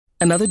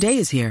Another day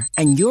is here,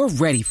 and you're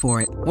ready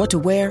for it. What to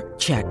wear?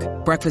 Check.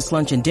 Breakfast,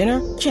 lunch, and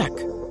dinner? Check.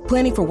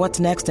 Planning for what's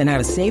next and how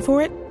to save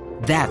for it?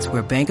 That's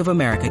where Bank of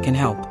America can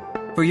help.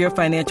 For your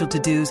financial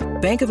to-dos,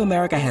 Bank of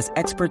America has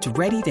experts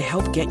ready to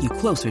help get you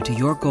closer to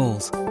your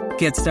goals.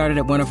 Get started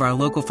at one of our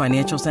local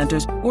financial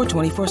centers or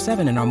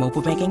 24/7 in our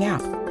mobile banking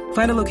app.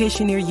 Find a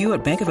location near you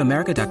at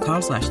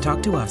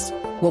bankofamerica.com/talktous.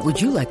 What would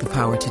you like the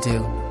power to do?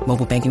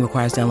 Mobile banking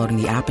requires downloading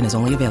the app and is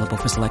only available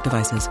for select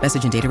devices.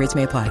 Message and data rates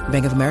may apply.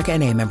 Bank of America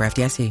N.A., member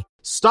FDIC.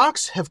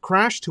 Stocks have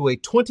crashed to a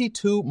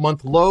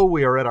 22-month low.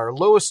 We are at our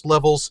lowest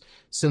levels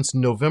since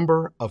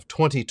November of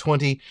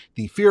 2020.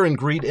 The fear and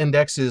greed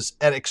index is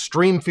at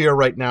extreme fear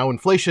right now.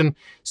 Inflation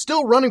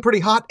still running pretty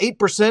hot.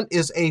 8%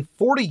 is a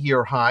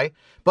 40-year high,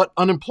 but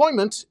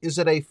unemployment is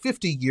at a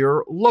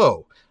 50-year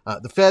low.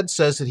 The Fed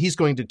says that he's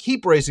going to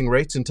keep raising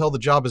rates until the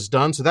job is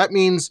done. So that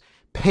means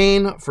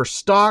pain for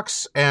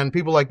stocks, and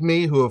people like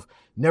me who have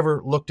never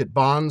looked at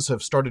bonds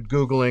have started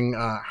Googling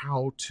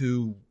how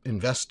to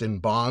invest in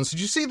bonds.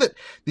 Did you see that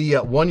the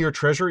one-year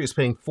treasury is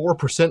paying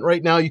 4%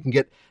 right now? You can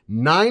get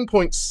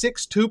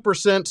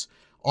 9.62%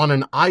 on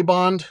an I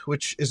bond,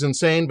 which is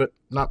insane, but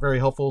not very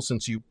helpful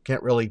since you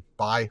can't really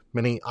buy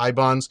many I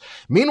bonds.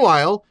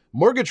 Meanwhile,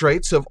 mortgage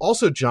rates have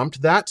also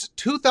jumped. That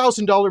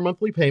 $2,000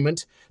 monthly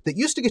payment that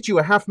used to get you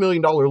a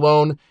 $500,000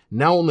 loan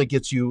now only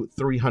gets you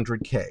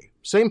 $300K.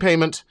 Same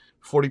payment,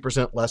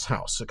 40% less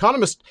house.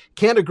 Economists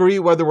can't agree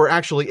whether we're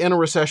actually in a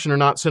recession or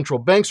not. Central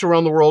banks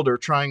around the world are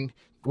trying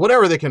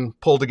whatever they can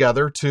pull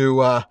together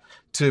to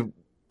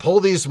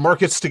pull these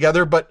markets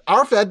together. But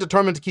our Fed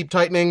determined to keep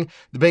tightening.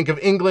 The Bank of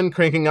England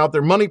cranking out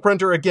their money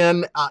printer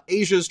again.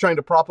 Asia is trying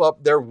to prop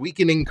up their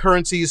weakening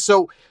currencies.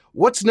 So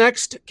what's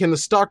next? Can the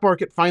stock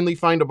market finally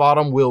find a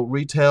bottom? Will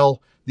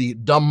retail, the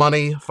dumb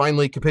money,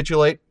 finally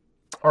capitulate?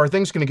 Or are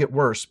things going to get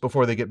worse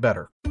before they get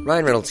better?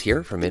 Ryan Reynolds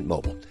here from Mint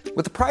Mobile.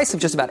 With the price of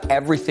just about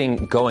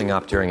everything going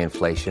up during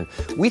inflation,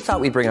 we thought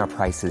we'd bring our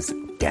prices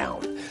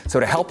down. So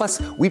to help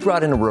us, we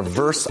brought in a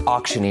reverse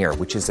auctioneer,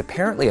 which is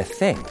apparently a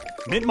thing.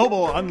 Mint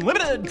Mobile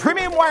Unlimited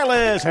Premium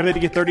Wireless. How to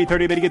get 30,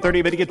 30, bit to get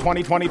 30, bit to get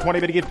 20, 20, 20,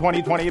 bit to get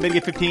 20, 20, bit to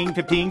get 15,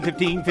 15,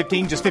 15,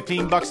 15, just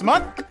 $15 a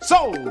month?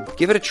 Sold!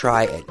 Give it a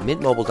try at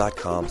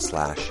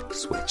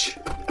mintmobile.com/switch.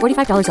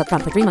 $45 up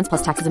front for 3 months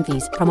plus taxes and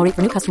fees. Promo rate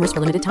for new customers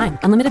for limited time.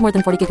 Unlimited more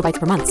than 40 gigabytes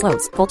per month.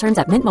 Slows full terms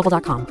at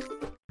mintmobile.com.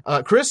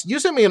 Chris, you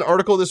sent me an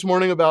article this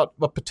morning about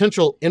a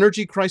potential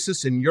energy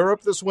crisis in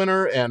Europe this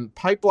winter and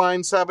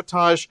pipeline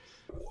sabotage.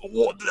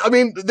 I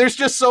mean, there's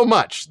just so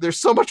much. There's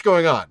so much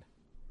going on.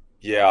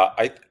 Yeah,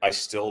 I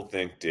still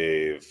think,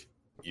 Dave,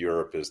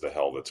 Europe is the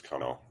hell that's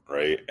coming,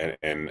 right?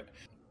 And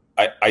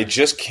I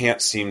just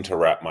can't seem to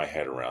wrap my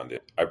head around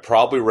it. I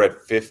probably read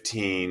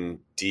 15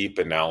 deep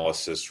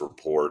analysis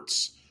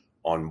reports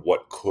on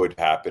what could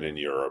happen in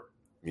Europe,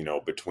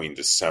 between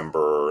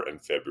December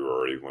and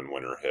February when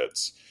winter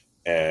hits.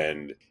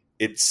 And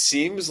it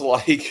seems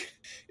like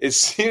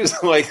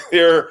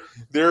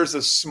there's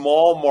a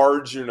small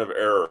margin of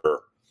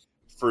error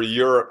for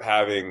Europe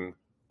having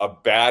a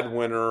bad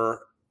winter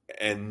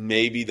and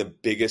maybe the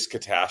biggest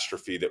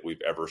catastrophe that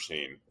we've ever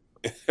seen.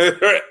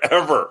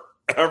 ever.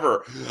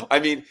 I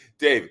mean,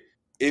 Dave,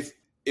 if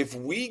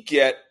we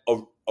get a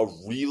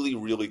really,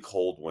 really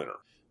cold winter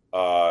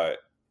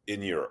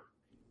in Europe,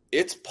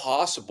 it's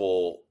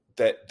possible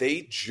that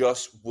they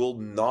just will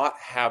not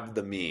have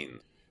the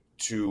means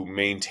to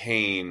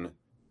maintain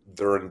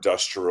their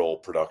industrial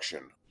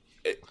production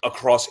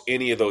across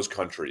any of those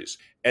countries.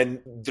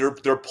 And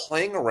they're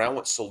playing around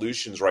with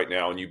solutions right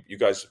now. And you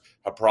guys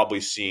have probably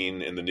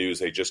seen in the news,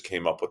 they just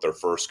came up with their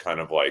first kind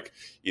of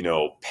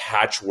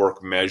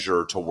patchwork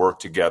measure to work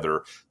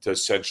together to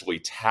essentially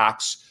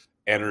tax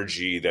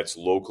energy that's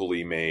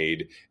locally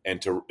made and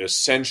to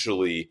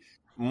essentially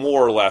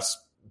more or less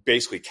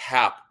basically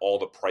cap all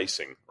the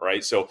pricing,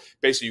 right? So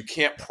basically you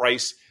can't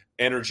price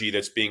energy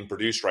that's being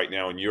produced right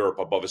now in Europe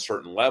above a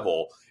certain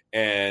level.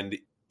 And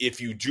if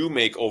you do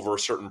make over a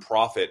certain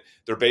profit,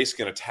 they're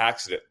basically going to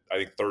tax it at, I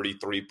think,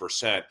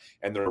 33%.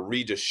 And they're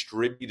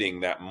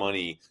redistributing that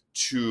money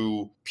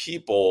to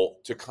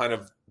people to kind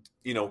of,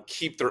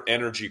 keep their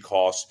energy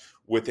costs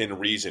within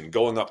reason,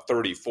 going up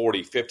 30,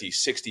 40, 50,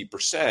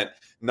 60%,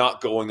 not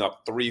going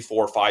up 3,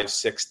 4, 5,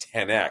 6,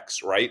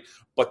 10x, right?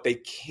 But they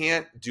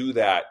can't do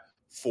that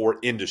for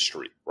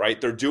industry, right?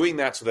 They're doing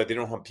that so that they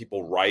don't have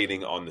people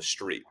rioting on the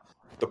street.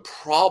 The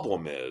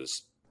problem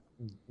is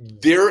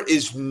there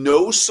is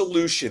no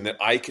solution that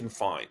I can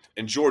find.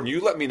 And Jordan, you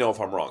let me know if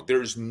I'm wrong.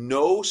 There is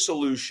no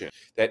solution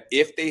that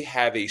if they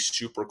have a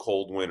super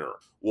cold winter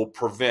will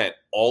prevent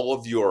all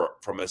of Europe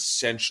from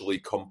essentially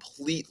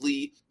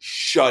completely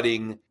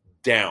shutting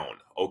down,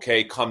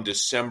 okay, come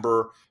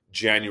December,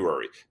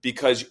 January,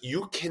 because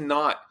you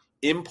cannot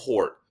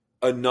import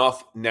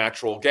enough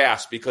natural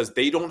gas because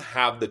they don't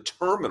have the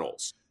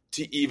terminals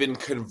to even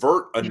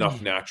convert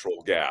enough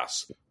natural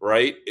gas,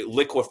 right?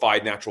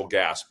 Liquefied natural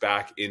gas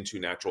back into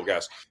natural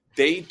gas.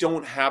 They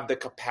don't have the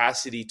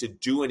capacity to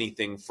do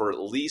anything for at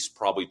least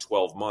probably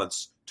 12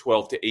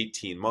 to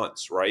 18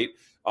 months, right?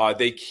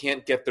 They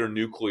can't get their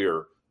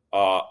nuclear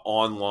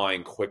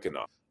online quick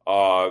enough.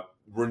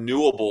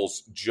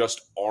 renewables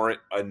just aren't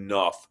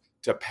enough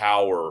to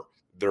power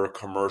their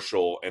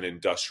commercial and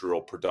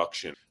industrial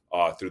production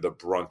through the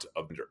brunt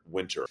of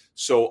winter.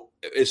 So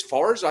as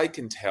far as I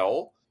can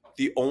tell,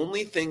 the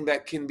only thing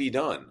that can be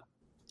done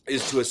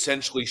is to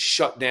essentially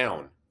shut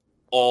down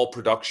all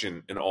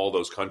production in all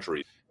those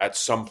countries at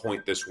some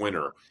point this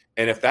winter.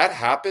 And if that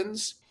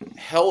happens,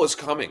 hell is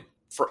coming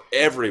for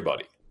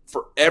everybody,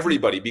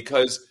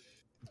 because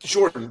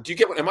Jordan, do you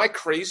get what, am I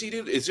crazy,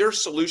 dude? Is there a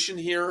solution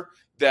here?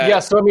 Yeah,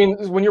 so I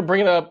mean, when you're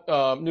bringing up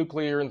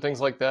nuclear and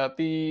things like that,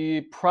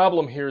 the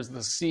problem here is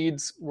the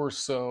seeds were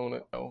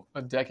sown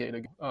a decade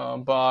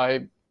ago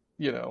by,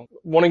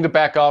 wanting to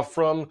back off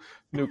from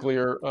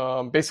nuclear.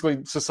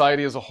 Basically,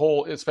 society as a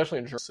whole, especially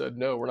in Germany, said,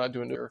 no, we're not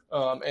doing nuclear.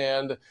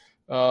 And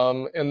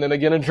then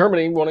again in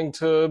Germany, wanting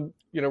to,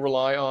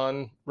 rely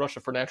on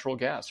Russia for natural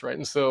gas, right?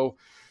 And so,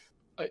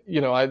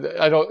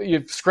 I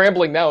don't.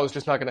 Scrambling now is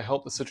just not going to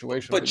help the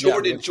situation. But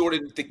Jordan,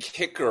 the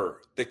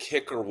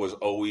kicker was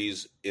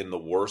always in the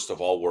worst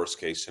of all worst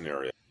case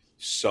scenarios.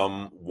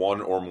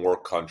 One or more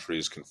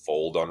countries can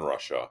fold on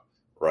Russia,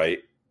 right?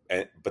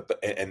 And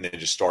then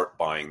just start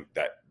buying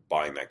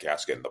that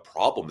gas again. The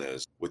problem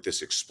is with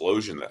this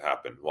explosion that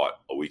happened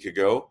a week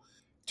ago.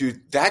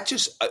 Dude, that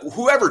just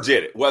whoever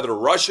did it, whether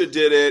Russia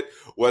did it,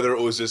 whether it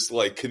was this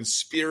like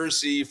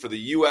conspiracy for the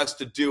U.S.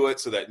 to do it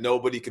so that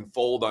nobody can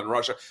fold on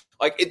Russia,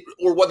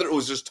 or whether it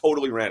was just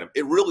totally random,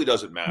 it really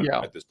doesn't matter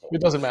at this point.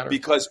 It doesn't matter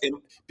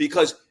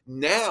because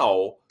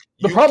now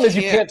the problem is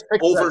you can't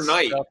fix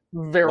overnight that stuff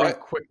very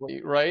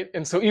quickly, right?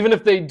 And so even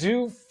if they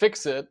do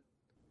fix it,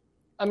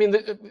 I mean,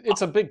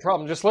 it's a big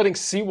problem. Just letting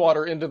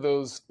seawater into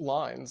those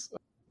lines.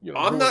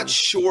 I'm not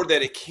sure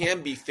that it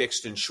can be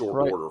fixed in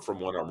short order from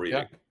what I'm reading.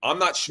 Yeah. I'm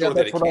not sure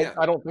that it can.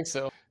 I don't think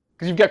so.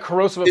 Because you've got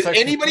corrosive effects.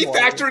 Is anybody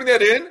factoring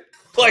that in?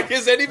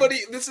 Is anybody,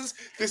 this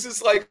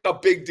is like a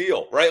big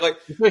deal, right?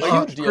 It's a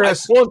huge deal.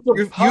 Chris,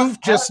 you've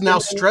just now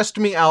stressed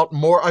me out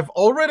more. I've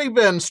already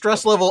been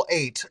stress level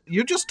 8.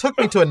 You just took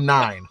me to a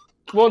 9.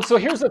 Well, and so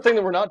here's the thing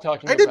that we're not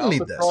talking about. I didn't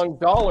need the this. Strong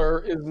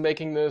dollar is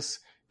making this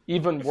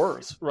even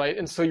worse, right?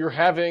 And so you're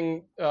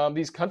having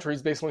these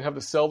countries basically have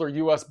to sell their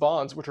U.S.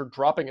 bonds, which are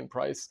dropping in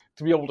price,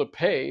 to be able to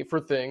pay for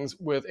things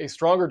with a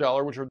stronger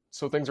dollar,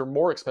 so things are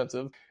more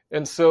expensive.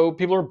 And so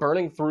people are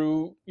burning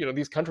through,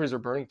 these countries are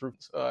burning through.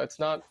 It's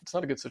not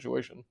a good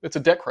situation. It's a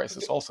debt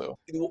crisis also.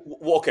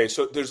 Well, okay,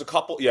 so there's a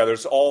couple,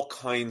 there's all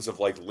kinds of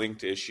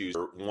linked issues.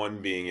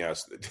 One being,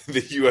 yes,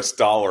 the U.S.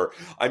 dollar.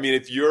 I mean,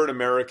 if you're an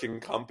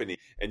American company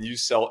and you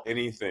sell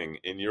anything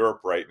in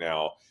Europe right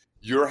now,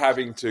 you're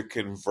having to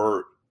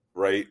convert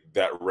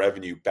that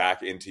revenue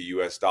back into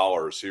U.S.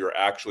 dollars, so you're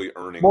actually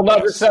earning. Well,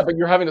 not just that, but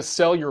you're having to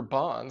sell your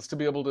bonds to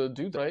be able to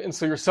do that, right? And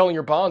so you're selling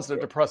your bonds at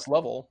a depressed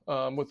level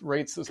with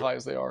rates as high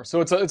as they are. So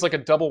it's like a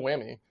double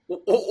whammy.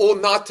 Well,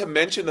 not to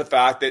mention the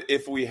fact that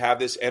if we have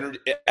this energy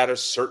at a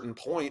certain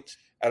point,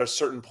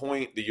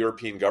 the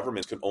European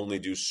governments can only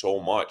do so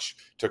much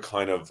to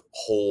kind of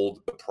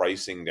hold the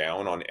pricing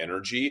down on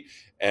energy,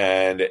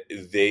 and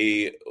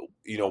they.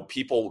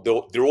 People,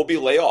 there will be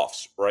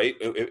layoffs, right?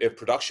 If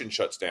production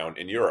shuts down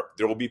in Europe,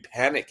 there will be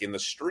panic in the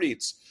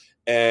streets.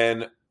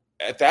 And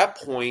at that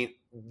point,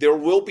 there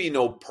will be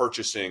no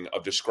purchasing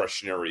of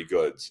discretionary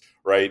goods,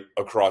 right,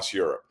 across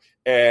Europe.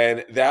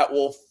 And that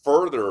will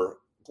further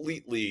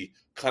completely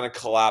kind of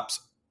collapse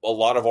a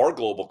lot of our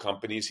global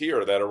companies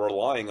here that are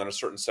relying on a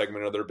certain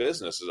segment of their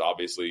business, is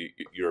obviously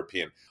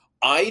European.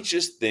 I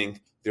just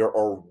think there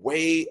are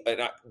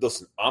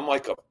listen, I'm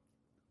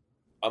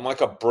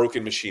like a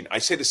broken machine. I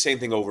say the same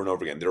thing over and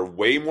over again. There are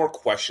way more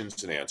questions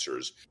than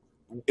answers.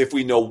 If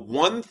we know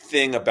one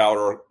thing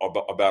about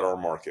our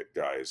market,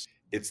 guys,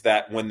 it's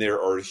that when there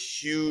are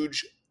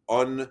huge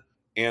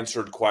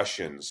unanswered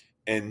questions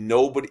and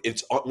when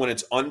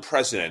it's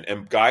unprecedented.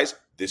 And guys,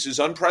 this is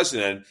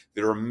unprecedented.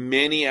 There are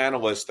many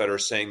analysts that are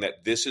saying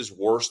that this is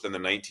worse than the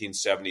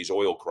 1970s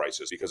oil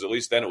crisis, because at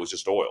least then it was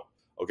just oil.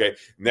 Okay,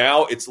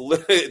 now it's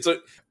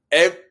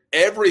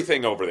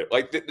everything over there.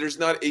 There's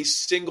not a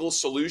single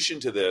solution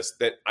to this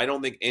that I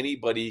don't think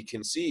anybody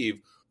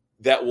conceive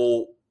that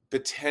will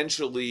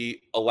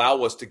potentially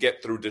allow us to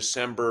get through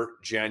December,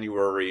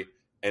 January,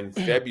 and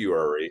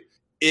February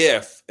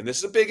if, and this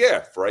is a big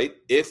if, right?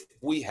 If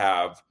we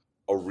have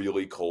a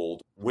really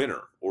cold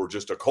winter or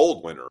just a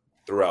cold winter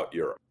throughout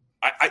Europe.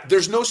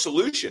 There's no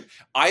solution.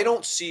 I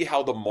don't see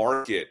how the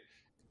market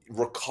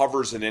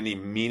recovers in any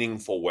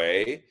meaningful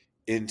way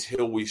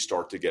until we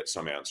start to get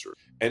some answers.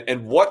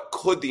 And what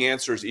could the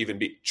answers even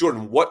be?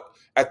 Jordan, what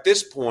at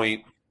this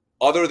point,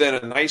 other than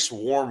a nice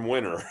warm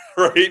winter,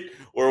 right?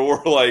 Where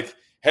we're like,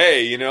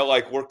 hey,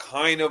 we're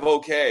kind of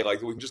okay. We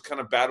can just kind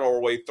of battle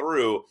our way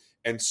through,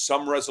 and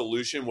some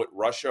resolution with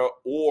Russia,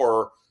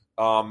 or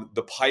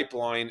the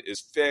pipeline is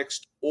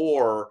fixed,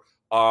 or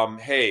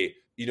hey,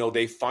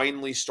 they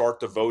finally start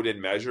to vote in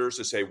measures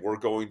to say we're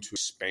going to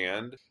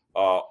expand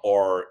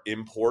our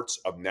imports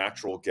of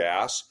natural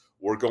gas.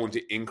 We're going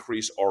to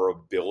increase our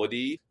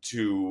ability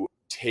to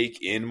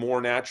take in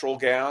more natural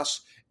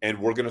gas, and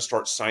we're going to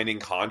start signing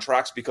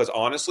contracts, because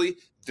honestly,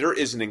 there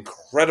is an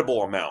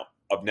incredible amount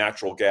of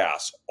natural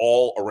gas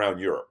all around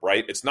Europe,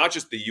 right? It's not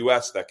just the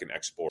US that can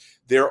export.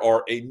 There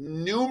are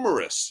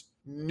numerous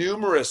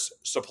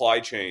supply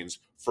chains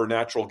for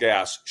natural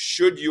gas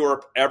should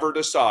Europe ever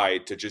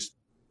decide to just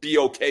be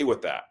okay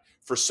with that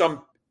for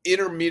some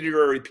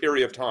intermediary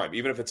period of time,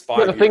 even if it's 5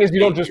 years. The thing is,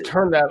 you don't just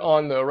turn that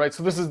on, though, right?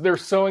 So they're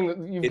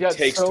sowing. You've got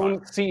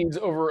sown seeds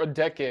over a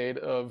decade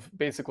of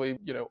basically,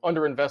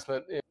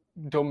 underinvestment in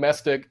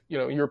domestic,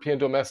 European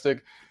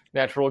domestic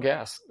natural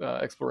gas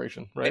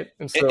exploration, right?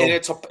 And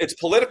it's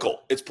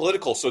political. It's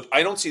political. So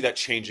I don't see that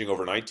changing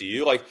overnight. Do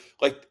you? Like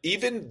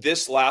even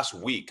this last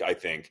week, I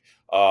think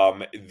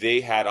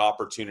they had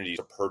opportunities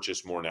to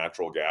purchase more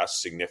natural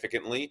gas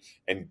significantly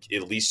and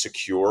at least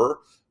secure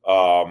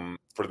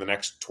for the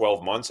next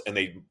 12 months, and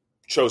they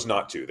chose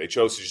not to. They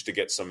chose just to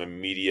get some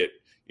immediate,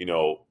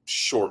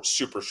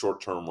 super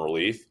short-term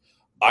relief.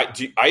 I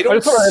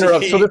don't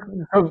see...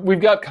 So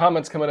we've got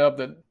comments coming up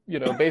that,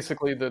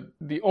 basically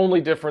the only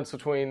difference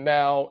between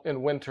now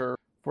and winter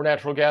for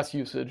natural gas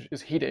usage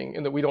is heating,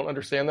 and that we don't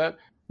understand that.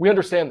 We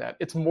understand that.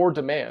 It's more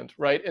demand,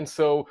 right? And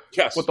so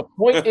what the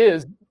point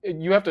is,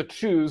 you have to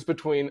choose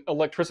between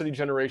electricity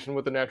generation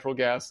with the natural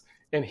gas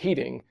and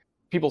heating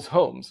people's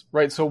homes,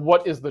 right? So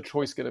what is the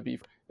choice going to be?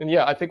 And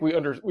I think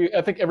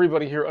I think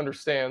everybody here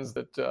understands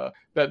that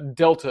that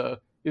delta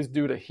is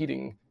due to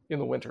heating in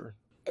the winter.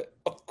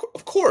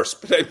 Of course,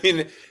 but I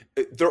mean,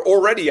 they're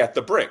already at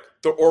the brink.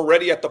 They're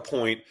already at the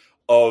point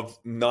of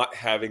not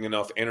having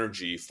enough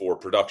energy for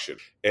production,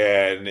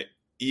 and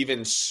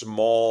even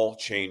small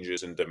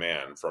changes in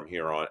demand from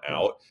here on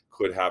out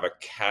could have a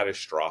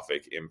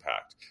catastrophic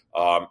impact.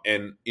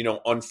 And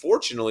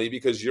unfortunately,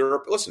 because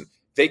Europe, listen,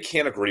 they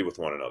can't agree with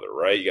one another,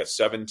 right? You got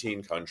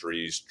 17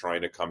 countries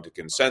trying to come to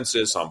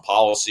consensus on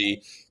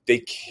policy. They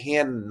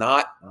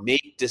cannot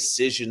make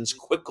decisions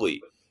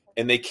quickly,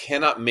 and they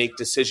cannot make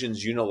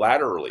decisions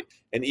unilaterally.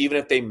 And even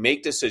if they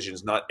make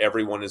decisions, not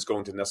everyone is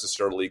going to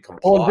necessarily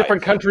comply. Well,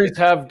 different countries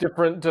have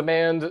different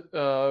demand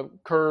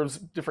curves.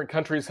 Different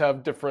countries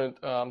have different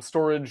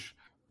storage,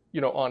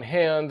 on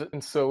hand,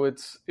 and so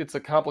it's a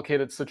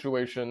complicated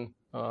situation.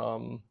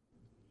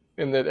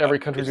 In that every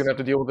country's going to have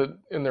to deal with it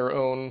in their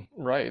own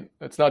right.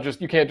 It's not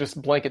just, you can't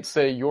just blanket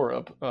say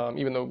Europe,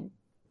 even though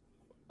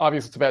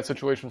obviously it's a bad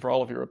situation for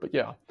all of Europe.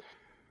 But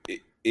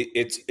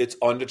it's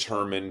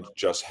undetermined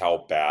just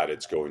how bad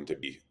it's going to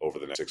be over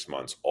the next 6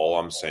 months. All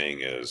I'm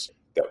saying is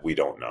that we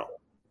don't know.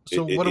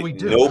 So what do we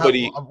do?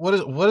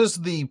 What is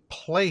the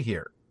play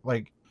here?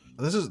 Like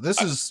this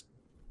is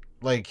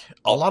like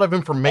a lot of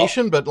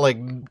information, but like,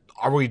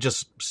 are we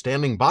just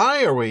standing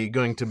by? Are we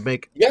going to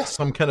make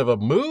some kind of a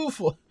move?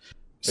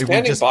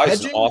 Standing by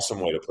is an awesome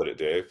way to put it,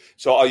 Dave.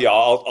 So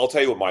I'll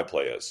tell you what my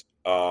play is.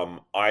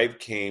 I've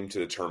came to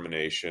the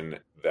determination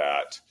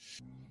that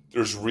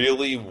there's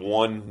really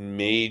one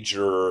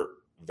major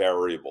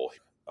variable,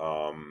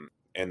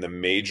 and the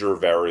major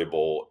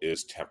variable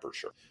is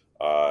temperature.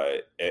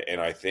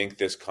 And I think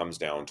this comes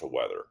down to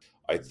weather.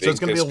 So it's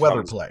going to be a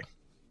weather play.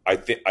 I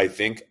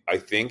think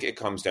it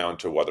comes down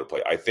to weather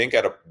play. I think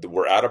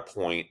we're at a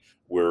point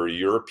where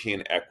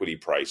European equity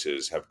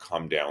prices have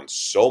come down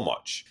so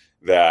much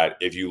that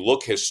if you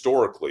look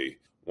historically,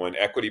 when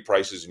equity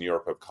prices in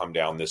Europe have come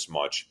down this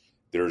much,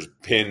 there's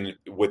been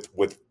with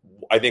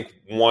I think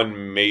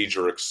one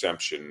major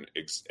exception,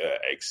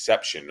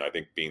 I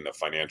think being the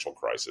financial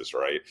crisis,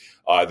 right?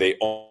 They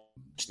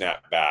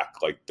snapped back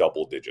like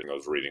double digit. I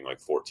was reading like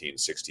 14,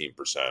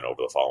 16%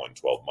 over the following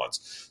 12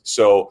 months.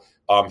 So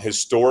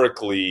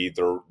historically,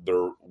 they're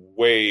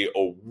way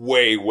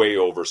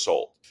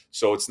oversold.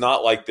 So it's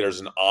not like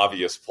there's an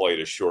obvious play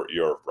to short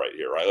Europe right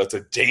here, right? It's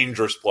a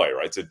dangerous play,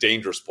 right? It's a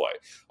dangerous play.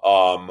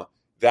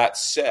 That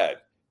said,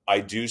 I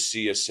do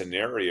see a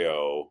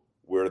scenario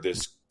where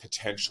this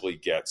potentially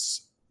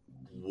gets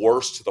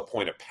worse to the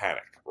point of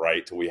panic,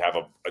 right? Till we have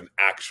an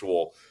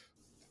actual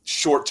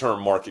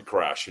short-term market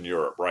crash in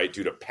Europe, right?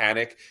 Due to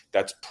panic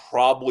that's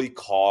probably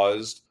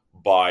caused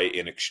by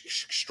an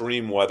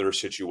extreme weather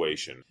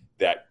situation,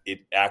 that it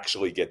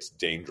actually gets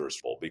dangerous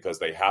because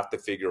they have to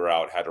figure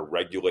out how to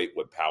regulate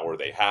what power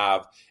they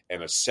have,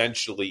 and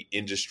essentially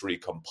industry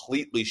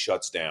completely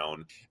shuts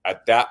down.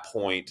 At that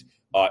point,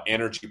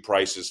 energy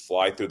prices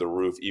fly through the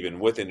roof, even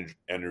with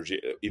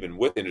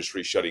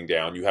industry shutting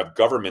down. You have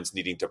governments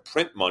needing to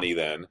print money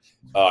then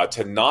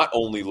to not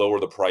only lower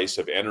the price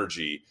of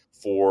energy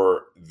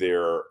for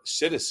their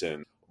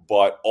citizens,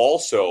 but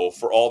also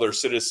for all their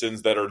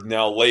citizens that are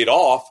now laid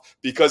off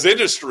because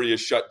industry is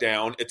shut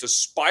down. It's a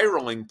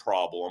spiraling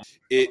problem.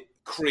 It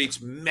creates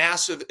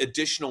massive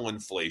additional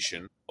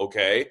inflation,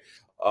 okay?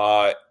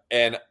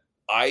 And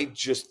I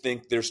just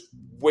think there's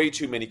way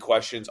too many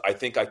questions. I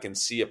think I can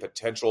see a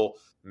potential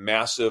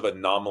massive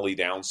anomaly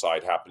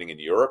downside happening in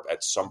Europe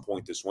at some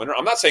point this winter.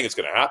 I'm not saying it's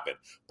going to happen,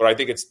 but I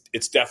think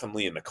it's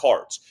definitely in the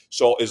cards.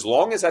 So as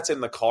long as that's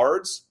in the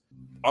cards,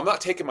 I'm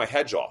not taking my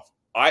hedge off.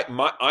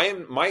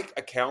 My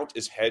account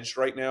is hedged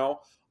right now.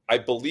 I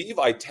believe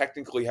I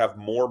technically have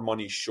more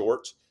money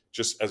short,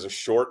 just as a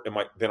short,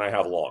 than I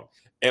have long.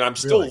 And I'm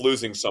still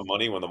losing some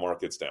money when the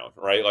market's down,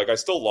 right? Like I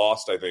still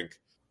lost, I think,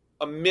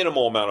 a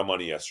minimal amount of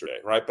money yesterday,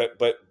 right?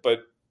 But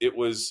it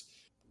was,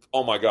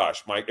 oh my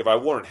gosh, Mike, if I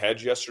weren't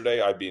hedged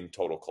yesterday, I'd be in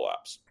total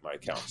collapse, my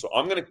account. So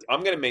I'm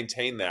gonna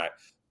maintain that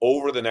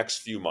over the next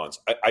few months.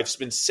 I've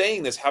been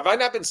saying this. Have I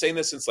not been saying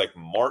this since like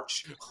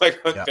March,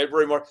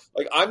 February, March?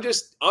 Like I'm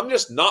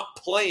just not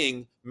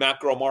playing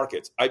macro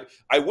markets.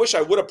 I wish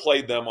I would have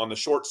played them on the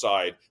short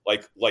side,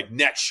 like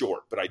net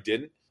short, but I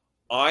didn't.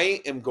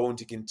 I am going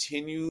to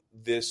continue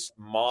this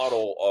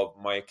model of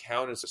my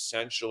account is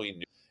essentially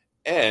new.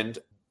 And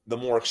the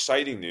more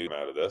exciting news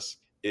out of this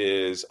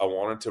is I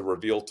wanted to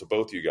reveal to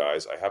both you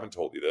guys, I haven't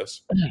told you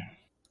this,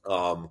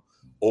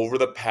 over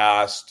the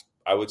past,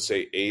 I would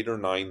say 8 or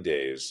 9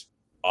 days,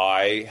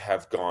 I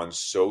have gone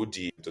so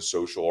deep into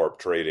social arb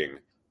trading.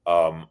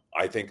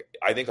 I think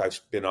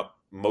I've been up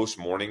most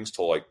mornings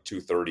till like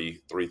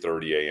 2:30,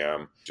 3:30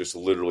 a.m., just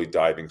literally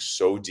diving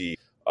so deep.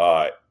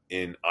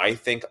 I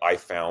think I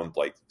found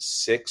like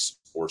 6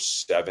 or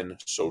 7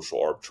 social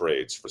arb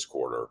trades for this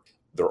quarter.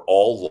 They're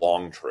all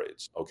long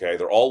trades, okay?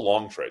 They're all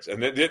long trades.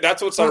 And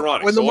that's what's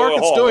ironic. When the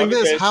market's doing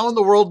this, how in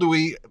the world do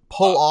we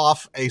pull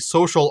off a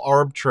social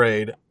arb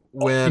trade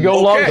when the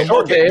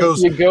market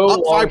goes up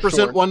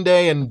 5% one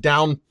day and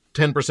down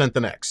 10%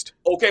 the next?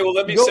 Okay, well,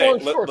 let me go say. Long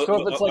short.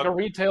 So if it's like a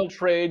retail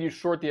trade, you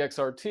short the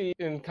XRT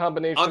in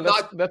combination.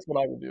 That's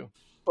what I would do.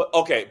 But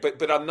okay,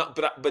 but I'm not.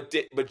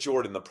 But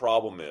Jordan, the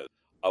problem is,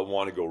 I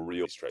want to go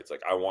real trades.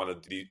 Like I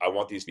want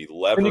these to be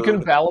levered. And you can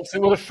balance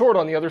it with a short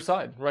on the other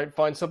side, right?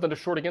 Find something to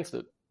short against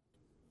it.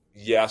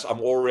 Yes, I'm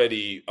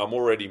already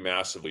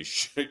massively.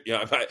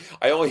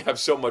 I only have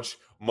so much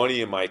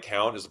money in my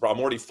account. Is the problem?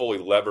 I'm already fully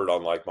levered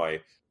on like my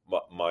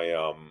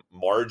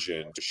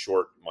margin to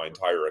short my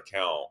entire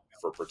account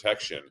for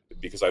protection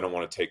because I don't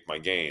want to take my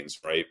gains,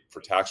 right, for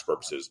tax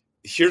purposes.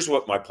 Here's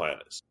what my plan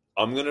is.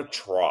 I'm going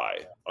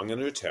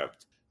to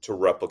attempt to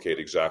replicate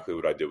exactly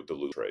what I did with the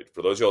Lululemon trade.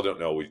 For those of y'all who don't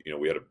know,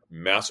 we had a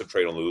massive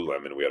trade on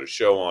Lululemon. We had a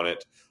show on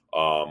it.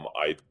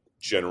 I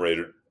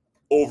generated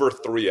over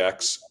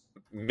 3x,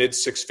 mid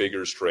 6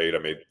 figures trade. I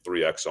made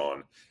 3x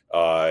on,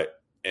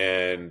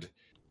 and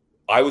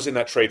I was in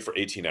that trade for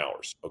 18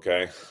 hours.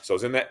 Okay, so I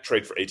was in that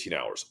trade for 18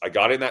 hours. I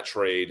got in that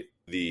trade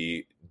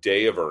the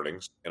day of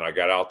earnings, and I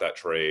got out that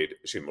trade.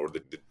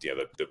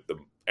 The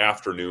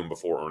afternoon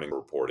before earnings were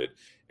reported,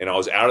 and I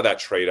was out of that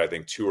trade. I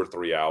think 2 or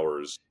 3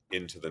 hours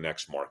into the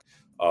next market.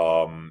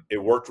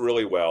 It worked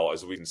really well.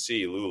 As we can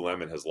see,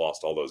 Lululemon has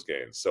lost all those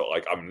gains. So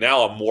like I'm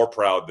more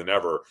proud than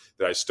ever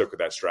that I stuck with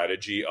that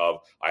strategy of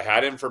I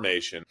had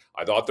information.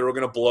 I thought they were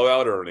going to blow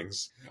out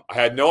earnings. I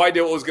had no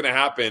idea what was going to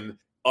happen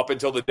up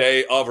until the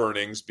day of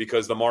earnings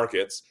because the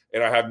markets,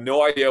 and I have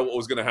no idea what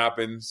was going to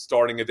happen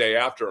starting a day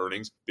after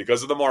earnings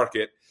because of the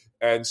market.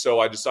 And so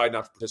I decided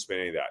not to participate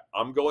in any of that.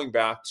 I'm going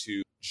back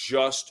to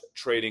just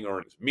trading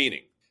earnings,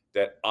 meaning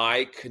that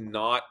I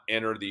cannot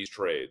enter these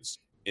trades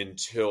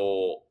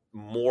until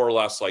more or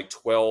less like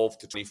 12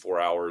 to 24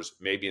 hours,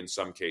 maybe in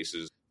some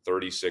cases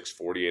 36,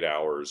 48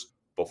 hours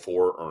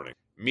before earnings,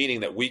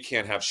 meaning that we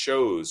can't have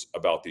shows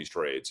about these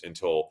trades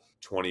until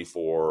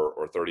 24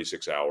 or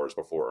 36 hours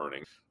before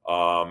earnings.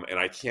 And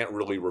I can't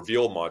really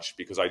reveal much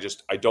because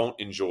I don't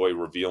enjoy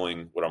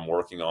revealing what I'm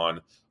working on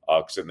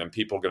because then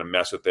people are going to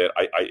mess with it.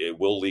 It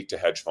will leak to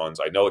hedge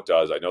funds. I know it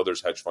does. I know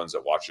there's hedge funds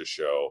that watch this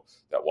show,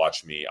 that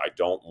watch me. I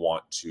don't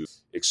want to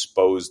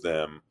expose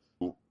them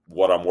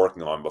what I'm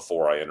working on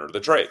before I enter the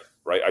trade,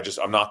 right?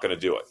 I'm not going to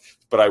do it,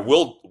 but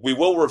we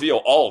will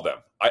reveal all of them.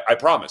 I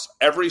promise.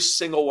 Every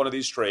single one of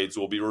these trades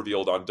will be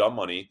revealed on Dumb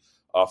Money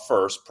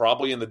first,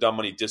 probably in the Dumb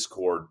Money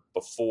Discord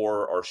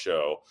before our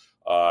show.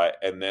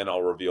 And then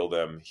I'll reveal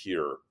them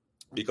here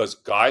because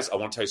guys, I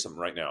want to tell you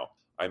something right now.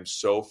 I'm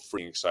so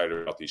freaking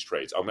excited about these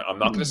trades. I'm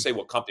not going to say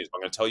what companies,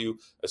 I'm going to tell you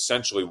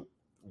essentially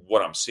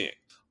what I'm seeing.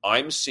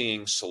 I'm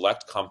seeing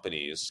select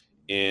companies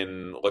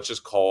in, let's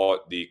just call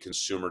it the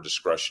consumer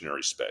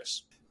discretionary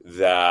space,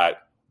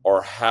 that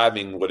are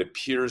having what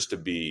appears to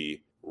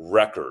be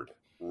record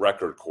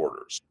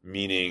quarters,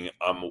 meaning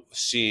I'm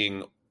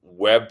seeing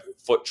web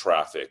foot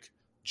traffic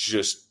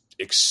just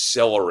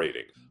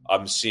accelerating.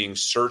 I'm seeing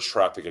search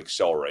traffic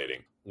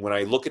accelerating. When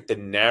I look at the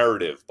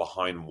narrative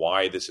behind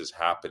why this is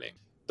happening,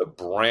 the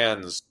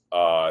brands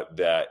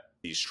that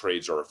these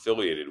trades are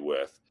affiliated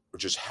with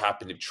just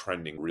happen to be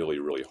trending really,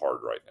 really hard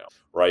right now,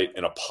 right?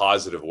 In a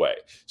positive way.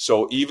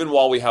 So even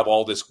while we have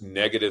all this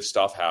negative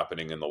stuff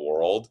happening in the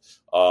world,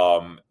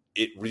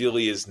 it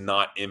really is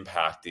not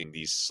impacting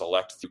these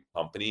select few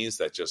companies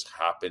that just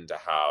happen to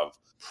have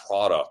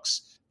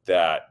products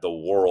that the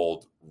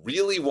world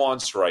really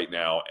wants right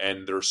now.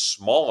 And they're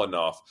small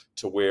enough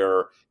to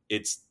where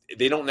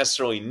they don't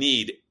necessarily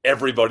need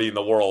everybody in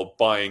the world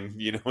buying,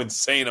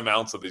 insane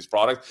amounts of these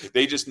products.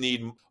 They just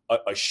need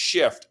a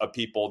shift of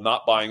people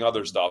not buying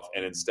other stuff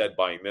and instead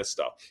buying this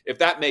stuff, if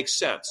that makes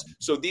sense.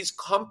 So these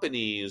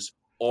companies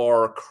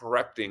are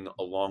correcting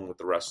along with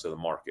the rest of the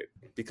market,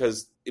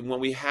 because when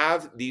we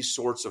have these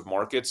sorts of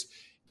markets,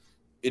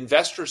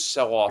 investors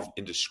sell off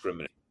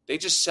indiscriminately. They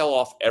just sell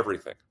off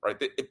everything, right?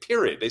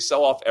 Period. They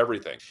sell off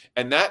everything.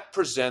 And that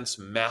presents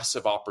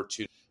massive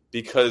opportunity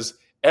because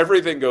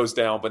everything goes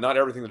down, but not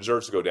everything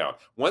deserves to go down.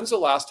 When's the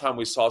last time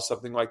we saw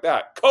something like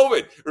that?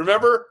 COVID,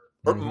 remember?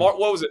 What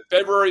was it?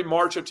 February,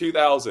 March of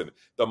 2000.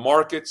 The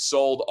market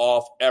sold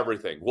off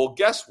everything. Well,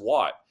 guess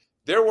what?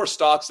 There were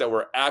stocks that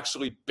were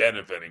actually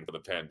benefiting from the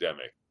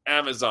pandemic.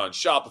 Amazon,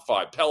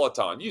 Shopify,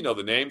 Peloton, you know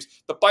the names,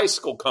 the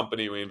bicycle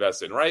company we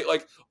invest in, right?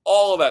 Like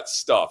all of that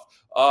stuff.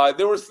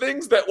 There were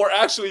things that were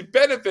actually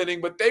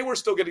benefiting, but they were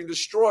still getting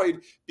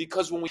destroyed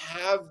because when we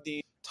have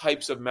these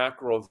types of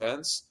macro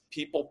events,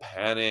 people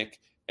panic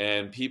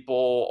and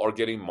people are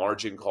getting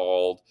margin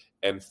called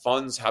and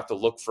funds have to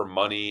look for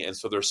money. And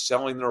so they're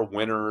selling their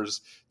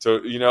winners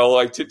to, you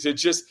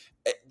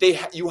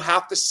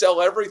have to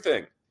sell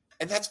everything.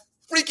 And that's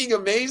freaking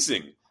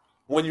amazing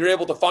when you're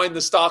able to find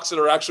the stocks that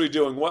are actually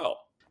doing well.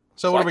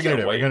 So what are we going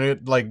to do? We're going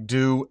to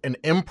do an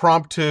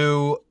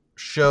impromptu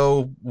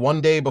show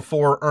one day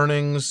before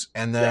earnings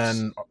and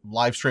then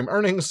live stream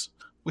earnings.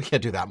 We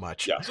can't do that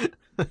much. Yes.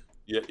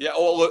 Yeah.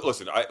 Well,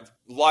 listen,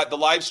 the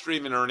live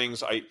stream and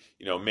earnings,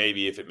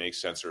 maybe if it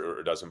makes sense or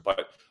it doesn't,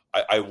 but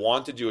I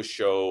want to do a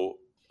show.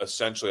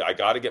 Essentially, I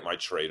got to get my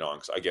trade on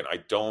because again,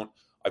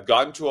 I've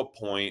gotten to a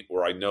point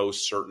where I know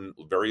certain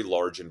very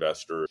large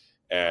investors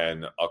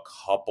and a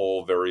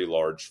couple very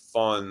large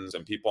funds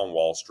and people on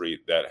Wall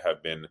Street that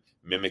have been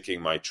mimicking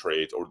my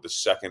trades, or the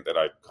second that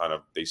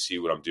they see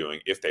what I'm doing,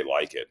 if they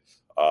like it.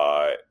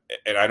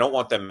 And I don't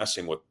want them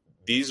messing with,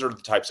 these are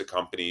the types of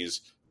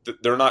companies,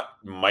 they're not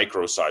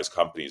micro-sized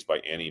companies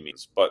by any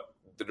means, but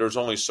there's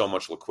only so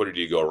much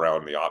liquidity to go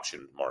around in the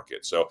option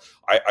market. So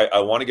I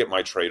want to get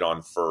my trade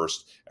on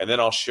first, and then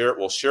we'll share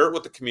it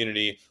with the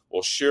community,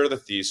 we'll share the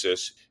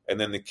thesis, and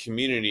then the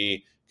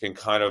community can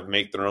kind of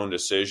make their own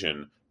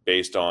decision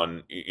based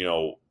on,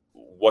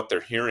 what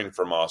they're hearing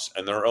from us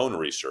and their own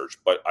research.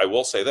 But I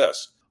will say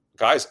this,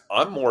 guys,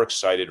 I'm more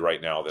excited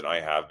right now than I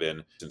have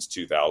been since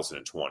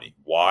 2020.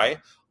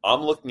 Why?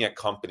 I'm looking at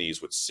companies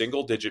with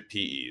single-digit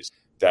PEs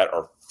that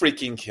are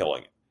freaking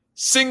killing it.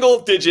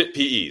 Single-digit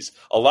PEs.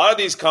 A lot of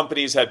these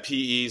companies had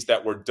PEs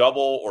that were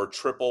double or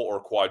triple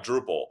or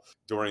quadruple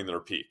during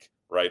their peak,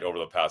 right, over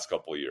the past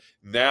couple of years.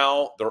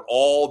 Now they're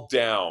all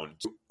down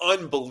to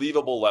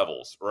unbelievable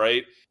levels,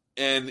 right?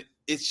 And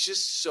it's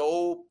just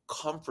so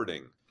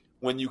comforting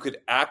when you could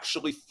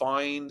actually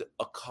find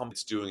a company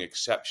that's doing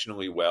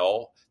exceptionally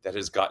well that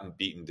has gotten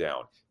beaten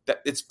down.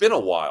 That it's been a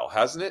while,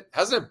 hasn't it?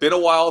 Hasn't it been a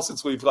while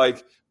since we've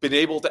been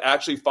able to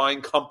actually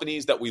find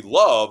companies that we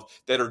love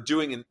that are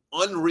doing an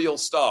unreal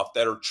stuff,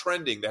 that are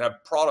trending, that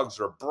have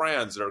products or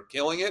brands that are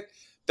killing it,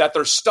 that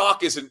their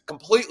stock isn't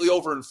completely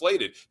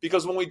overinflated?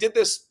 Because when we did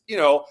this,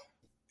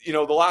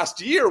 the last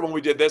year when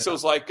we did this, it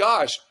was like,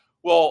 gosh,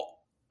 well,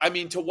 I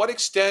mean, to what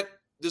extent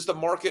does the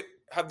market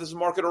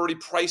already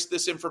priced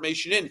this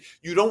information in?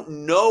 You don't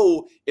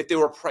know if they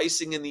were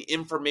pricing in the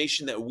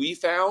information that we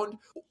found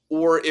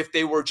or if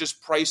they were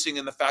just pricing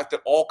in the fact that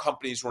all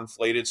companies were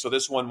inflated. So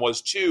this one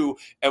was too.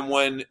 And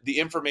when the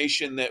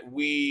information that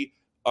we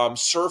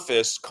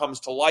surface comes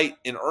to light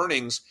in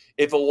earnings,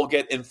 if it will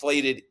get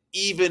inflated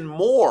even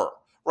more.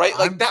 Right?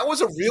 That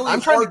was a really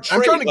hard trade.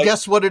 I'm trying to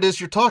guess what it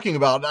is you're talking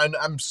about.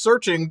 I'm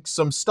searching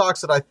some stocks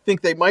that I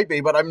think they might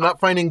be, but I'm not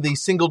finding the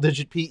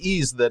single-digit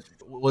PEs that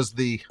was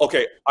the...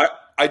 Okay,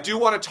 I do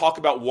want to talk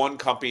about one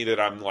company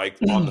that I'm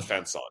on the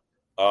fence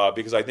on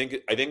because I think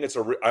it's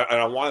and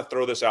I want to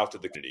throw this out to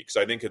the community because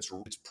I think it's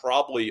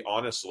probably,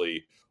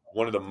 honestly,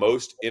 one of the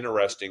most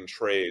interesting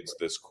trades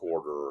this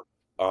quarter.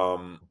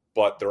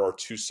 But there are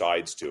two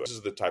sides to it. This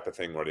is the type of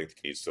thing where I think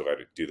the needs to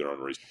do their own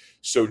research.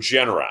 So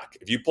Generac,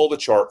 if you pull the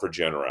chart for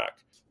Generac,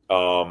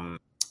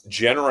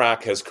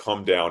 Generac has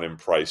come down in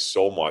price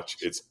so much,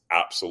 it's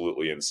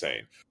absolutely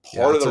insane.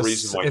 Part of the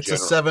reason why it's a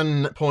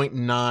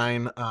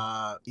 7.9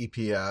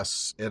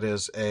 EPS. It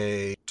is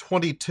a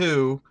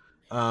 22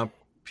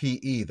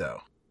 PE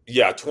though.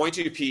 Yeah,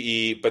 22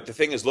 PE. But the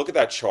thing is, look at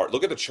that chart.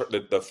 Look at the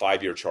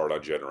 5-year chart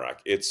on Generac.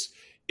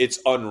 It's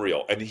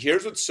unreal. And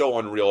here's what's so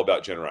unreal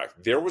about Generac.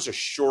 There was a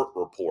short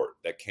report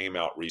that came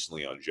out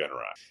recently on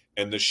Generac.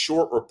 And the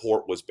short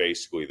report was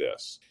basically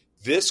this.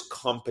 This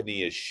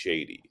company is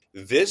shady.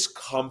 This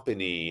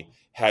company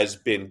has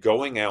been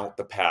going out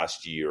the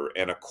past year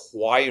and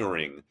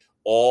acquiring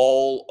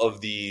all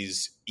of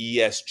these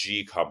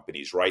ESG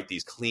companies, right?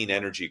 These clean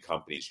energy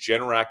companies.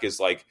 Generac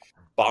is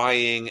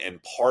buying and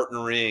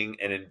partnering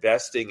and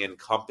investing in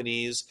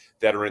companies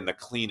that are in the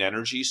clean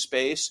energy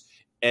space.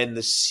 And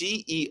the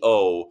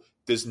CEO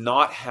does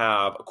not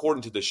have,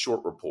 according to the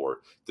short report,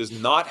 does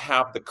not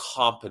have the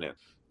competence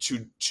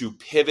to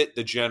pivot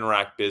the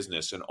Generac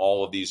business in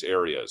all of these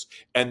areas.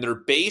 And they're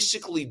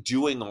basically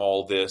doing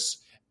all this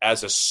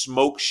as a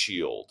smoke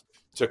shield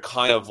to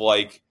kind of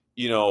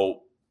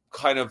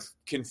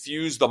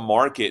confuse the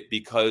market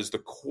because the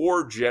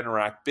core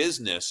Generac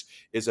business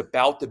is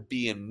about to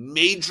be in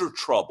major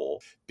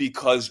trouble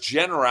because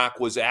Generac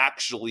was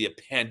actually a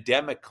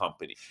pandemic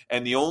company.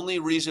 And the only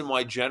reason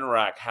why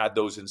Generac had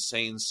those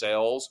insane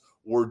sales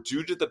were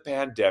due to the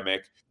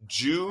pandemic,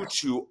 due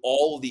to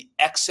all the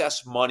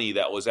excess money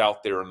that was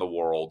out there in the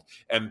world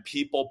and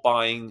people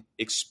buying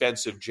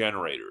expensive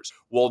generators.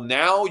 Well,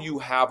 now you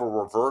have a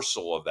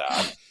reversal of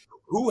that.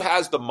 Who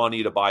has the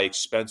money to buy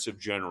expensive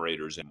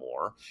generators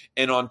anymore?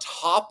 And on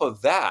top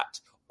of that,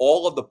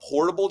 all of the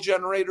portable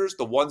generators,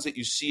 the ones that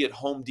you see at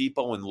Home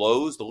Depot and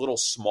Lowe's, the little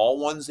small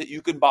ones that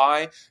you can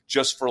buy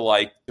just for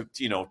like,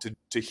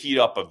 to heat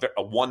up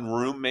a one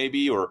room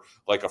maybe, or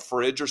like a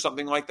fridge or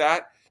something like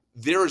that.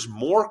 There's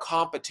more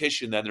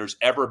competition than there's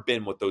ever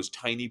been with those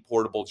tiny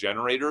portable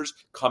generators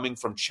coming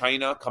from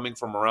China, coming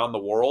from around the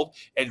world.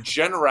 And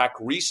Generac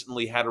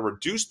recently had to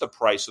reduce the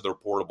price of their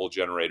portable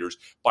generators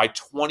by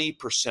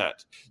 20%.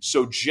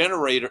 So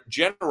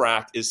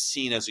Generac is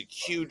seen as a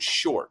huge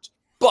short.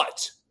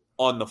 But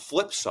on the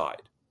flip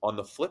side,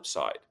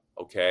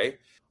 okay,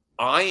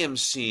 I am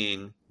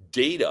seeing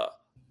data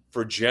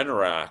for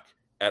Generac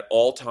at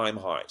all-time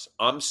highs.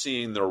 I'm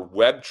seeing their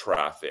web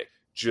traffic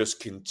just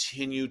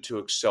continue to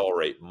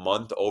accelerate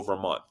month over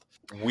month.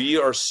 We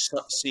are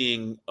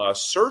seeing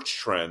search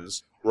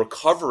trends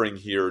recovering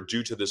here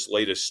due to this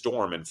latest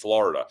storm in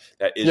Florida.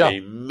 That is a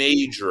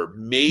major.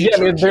 Yeah, I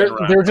mean,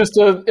 they're just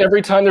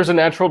every time there's a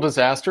natural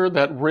disaster,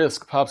 that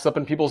risk pops up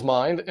in people's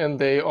mind, and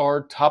they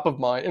are top of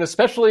mind. And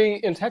especially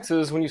in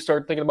Texas, when you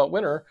start thinking about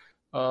winter,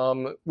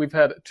 we've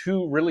had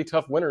 2 really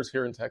tough winters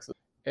here in Texas.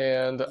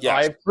 And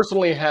yes. I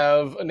personally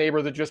have a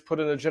neighbor that just put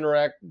in a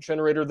Generac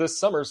generator this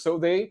summer, so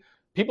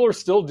people are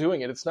still doing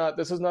it.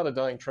 This is not a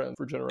dying trend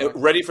for Generac.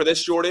 Ready for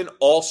this, Jordan?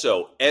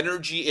 Also,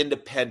 energy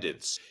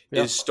independence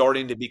is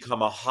starting to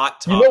become a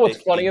hot topic. You know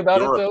what's funny about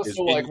Europe it though?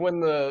 So like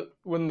when the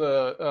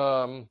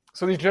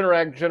so these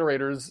Generac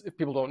generators, if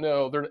people don't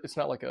know, it's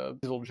not like a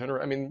diesel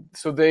generator. I mean,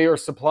 so they are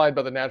supplied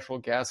by the natural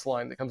gas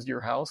line that comes to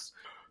your house.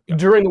 Yeah.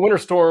 During the winter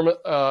storm,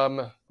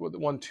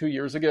 2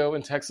 years ago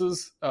in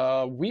Texas,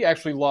 we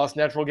actually lost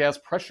natural gas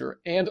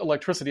pressure and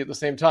electricity at the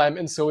same time,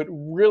 and so it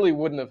really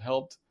wouldn't have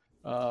helped.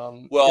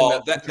 That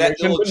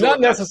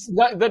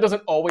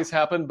doesn't always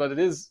happen, but it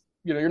is.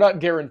 You're not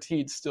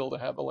guaranteed still to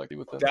have electricity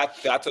with them.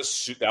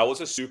 That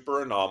was a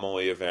super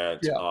anomaly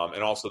event,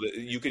 and also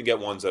you can get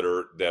ones that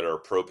are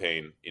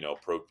propane,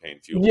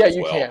 propane fuel. Yeah, as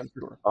you well. Can.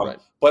 Sure. Right.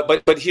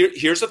 But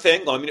here's the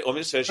thing. Let me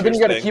just finish. But then you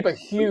got to keep a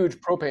huge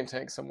propane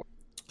tank somewhere.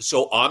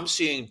 So I'm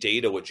seeing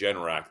data with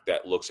Generac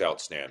that looks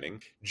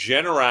outstanding.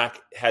 Generac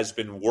has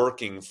been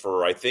working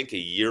for I think a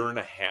year and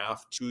a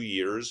half, 2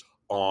 years.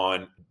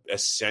 On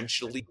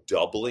essentially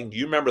doubling. Do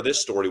you remember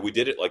this story? We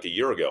did it like a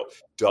year ago.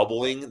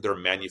 Doubling their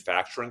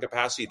manufacturing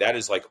capacity. That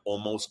is like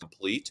almost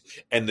complete.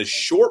 And the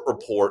short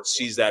report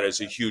sees that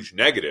as a huge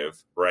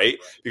negative, right?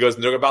 Because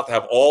they're about to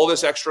have all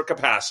this extra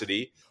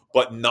capacity,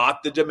 but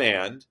not the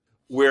demand.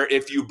 Where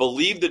if you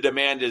believe the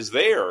demand is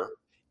there,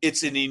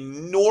 it's an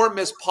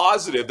enormous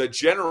positive that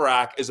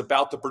Generac is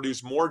about to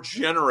produce more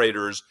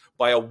generators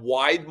by a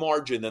wide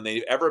margin than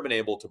they've ever been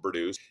able to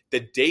produce.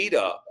 The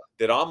data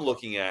that I'm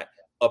looking at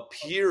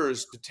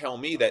appears to tell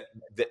me that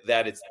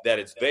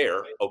it's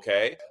there,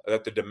 okay?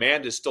 That the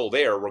demand is still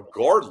there,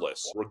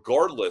 regardless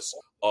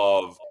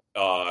of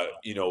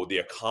the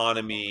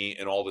economy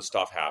and all this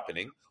stuff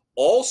happening.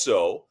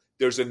 Also,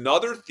 there's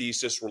another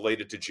thesis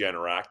related to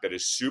Generac that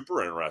is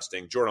super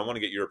interesting. Jordan, I want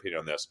to get your opinion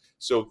on this.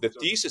 So the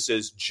thesis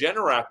is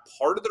Generac,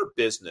 part of their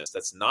business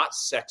that's not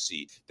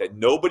sexy, that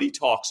nobody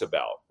talks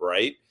about,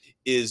 right?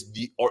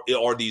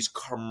 Are these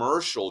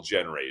commercial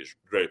generators,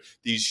 right?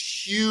 These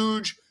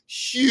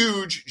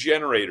huge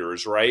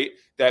generators, right?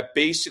 That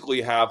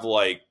basically have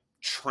like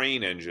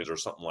train engines or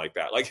something like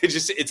that. Like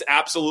it's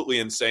absolutely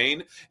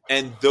insane.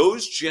 And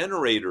those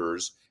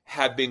generators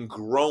have been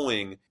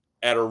growing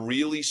at a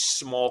really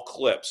small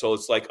clip. So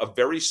it's like a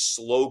very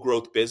slow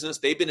growth business.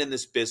 They've been in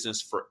this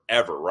business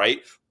forever,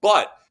 right?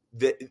 But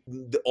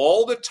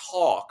all the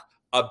talk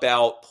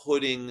about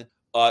putting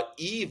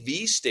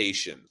EV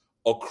stations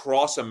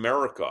across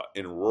America,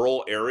 in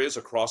rural areas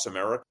across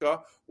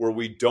America where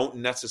we don't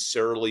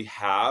necessarily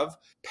have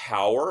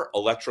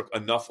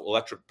enough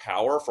electric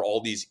power for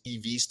all these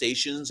EV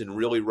stations in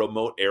really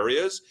remote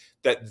areas,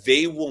 that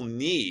they will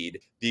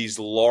need these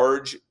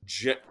large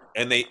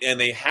and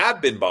they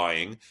have been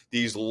buying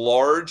these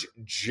large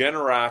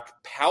Generac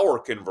power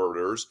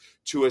converters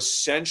to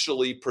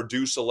essentially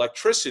produce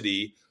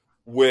electricity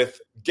with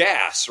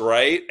gas,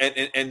 right?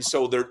 And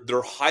so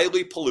they're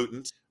highly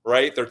pollutant,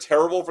 right? They're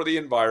terrible for the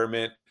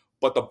environment.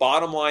 But the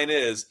bottom line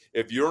is,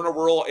 if you're in a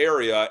rural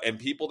area and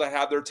people that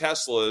have their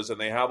Teslas and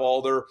they have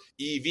all their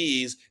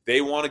EVs, they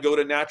want to go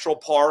to natural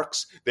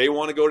parks, they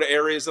want to go to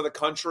areas of the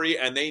country,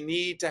 and they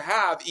need to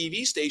have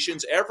EV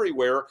stations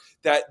everywhere,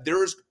 that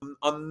there's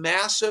a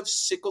massive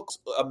cycle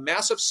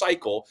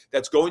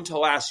that's going to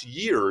last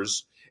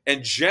years.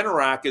 And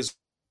Generac is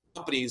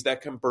companies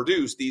that can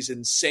produce these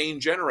insane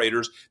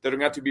generators that are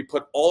going to have to be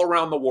put all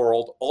around the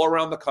world, all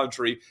around the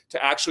country,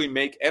 to actually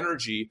make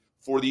energy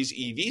for these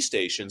EV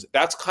stations.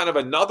 That's kind of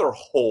another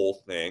whole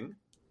thing,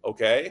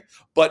 okay?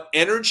 But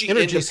Energy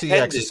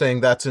CX is saying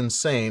that's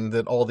insane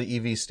that all the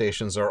EV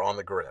stations are on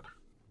the grid.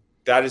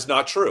 That is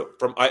not true.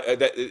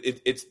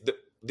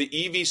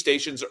 the EV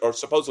stations are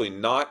supposedly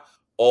not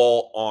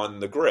all on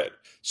the grid.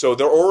 So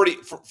they're already,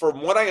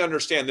 from what I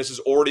understand, this has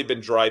already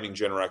been driving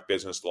Generac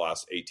business the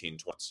last 18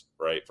 months,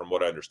 right? From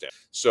what I understand.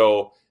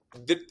 So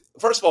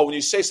first of all, when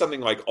you say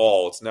something like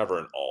all, it's never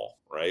an all,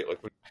 right? Like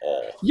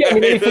all. Yeah, I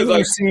mean, anything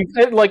you see,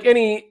 like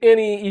any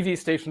EV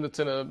station that's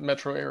in a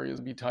metro area is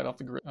be tied off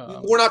the grid.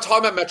 We're not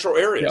talking about metro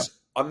areas.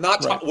 Yeah. I'm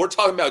not. We're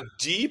talking about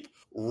deep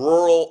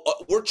rural.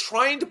 We're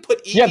trying to put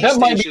EV that stations.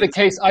 might be the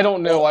case. I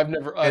don't know. I've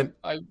never. I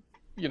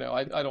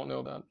don't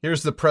know that.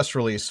 Here's the press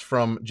release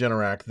from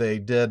Generac. They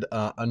did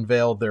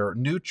unveil their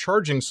new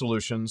charging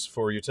solutions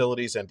for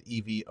utilities and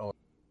EV owners.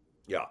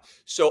 Yeah.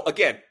 So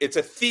again, it's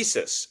a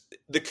thesis.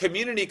 The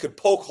community could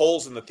poke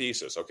holes in the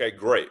thesis. Okay,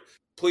 great.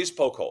 Please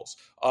poke holes.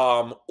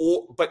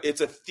 But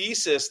it's a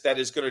thesis that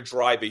is going to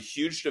drive a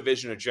huge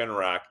division of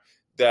Generac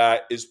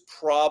that is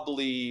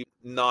probably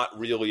not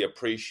really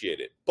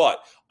appreciated.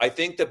 But I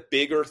think the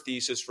bigger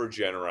thesis for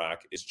Generac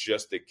is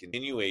just the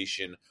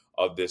continuation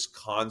of this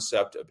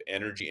concept of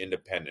energy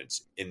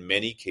independence. In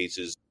many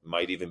cases,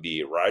 might even be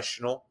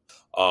irrational.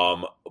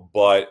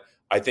 But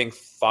I think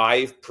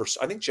 5%.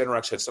 I think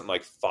Generac said something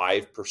like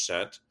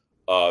 5%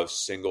 of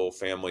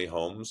single-family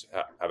homes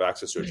have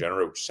access to a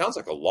generator, which sounds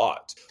like a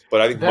lot.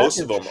 But I think most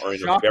of them are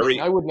in a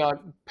very. I would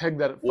not peg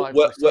that at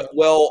 5%.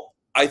 Well,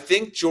 I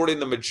think, Jordan,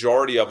 the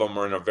majority of them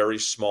are in a very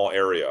small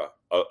area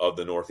of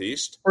the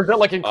Northeast. Or does that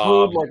like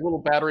include like little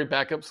battery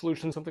backup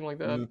solutions, something like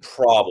that?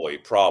 Probably,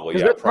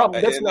 yeah.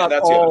 That's not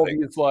all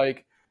these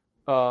like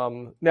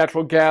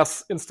natural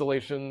gas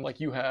installation like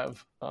you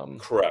have.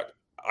 Correct.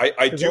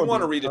 I do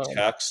want to read a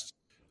text.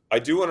 I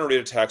do want to read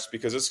a text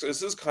because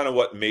this is kind of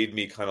what made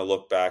me kind of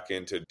look back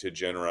into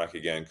Generac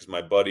again, because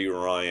my buddy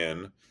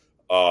Ryan,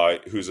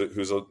 who's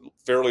a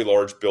fairly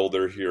large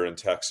builder here in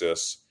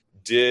Texas,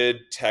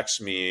 did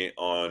text me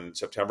on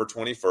September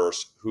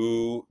 21st,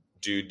 who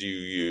do you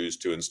use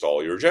to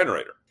install your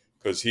generator?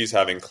 Because he's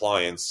having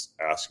clients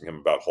asking him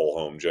about whole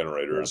home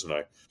generators, and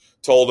I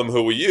told him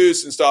who we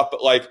use and stuff.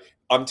 But like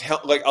I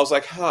was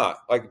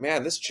like,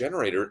 man, this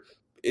generator.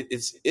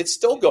 It's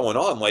still going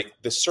on. Like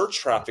the search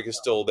traffic is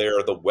still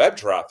there. The web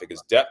traffic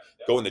is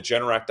going to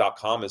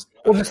generac.com is.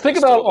 Well, just think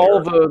about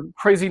all the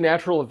crazy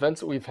natural events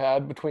that we've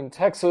had between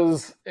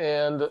Texas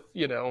and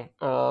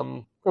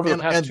over the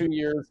past 2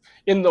 years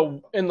in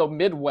the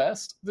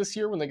Midwest this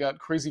year when they got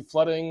crazy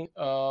flooding.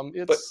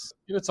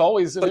 It's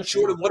always an issue.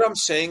 Jordan, what I'm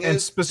saying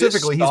is,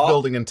 specifically, he's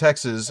building in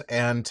Texas,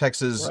 and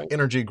Texas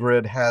energy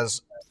grid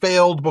has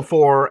failed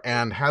before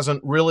and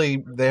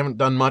they haven't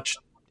done much,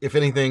 if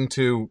anything,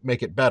 to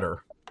make it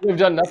better. We've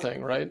done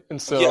nothing, right?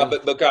 And so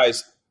but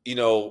guys,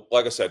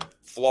 like I said,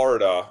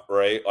 Florida,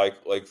 right?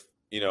 Like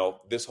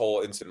this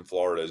whole incident in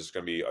Florida is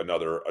going to be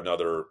another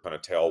kind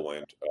of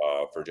tailwind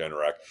for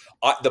Generac.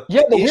 The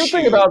weird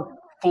thing about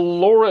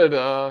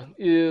Florida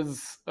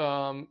is,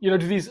 do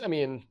these? I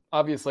mean,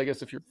 obviously, I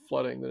guess if you're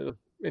flooding,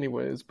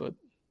 anyways, but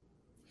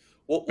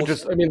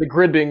the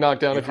grid being knocked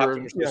down.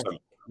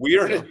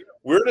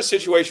 We're in a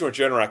situation with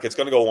Generac. It's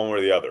going to go one way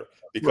or the other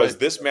because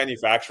this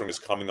manufacturing is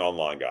coming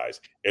online, guys.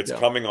 It's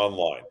coming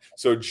online.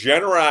 So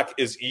Generac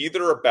is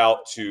either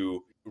about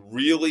to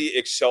really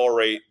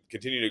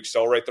continue to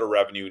accelerate their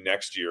revenue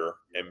next year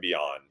and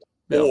beyond,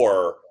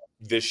 or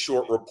this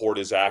short report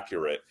is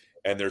accurate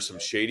and there's some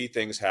shady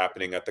things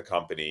happening at the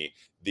company.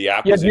 The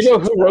acquisition. Do you know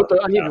who wrote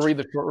I need to read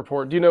the short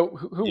report. Do you know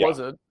who was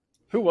it?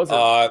 Who was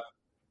it?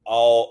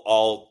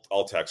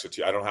 I'll text it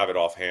to you. I don't have it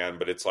offhand,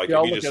 but it's like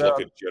if you just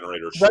look at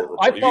generator short report.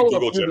 I followed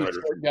up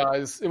Google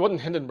guys. It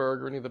wasn't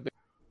Hindenburg or any of the big.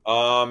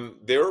 I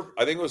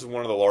think it was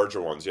one of the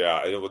larger ones.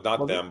 Yeah, it was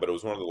not them, but it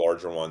was one of the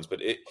larger ones.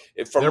 But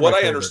from what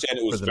I understand,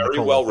 it was very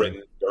well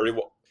written. Very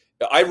well.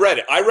 I read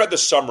it. I read the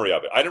summary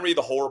of it. I didn't read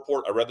the whole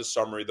report. I read the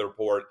summary of the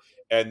report,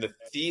 and the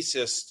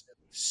thesis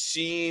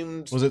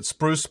seemed. Was it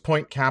Spruce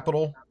Point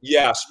Capital?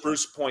 Yeah,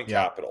 Spruce Point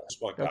Capital.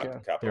 Spruce Point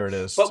Capital. There it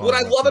is. But what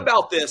I love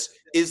about this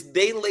is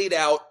they laid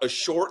out a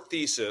short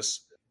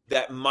thesis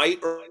that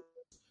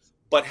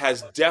but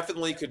has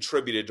definitely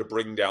contributed to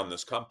bringing down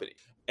this company.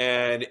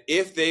 And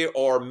if they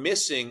are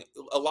missing,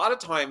 a lot of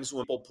times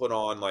when people put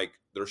on like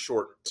their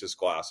short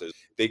glasses,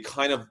 they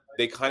kind of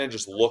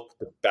just look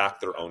back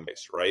their own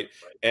case, right?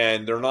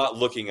 And they're not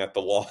looking at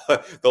the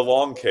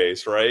long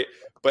case, right?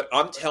 But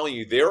I'm telling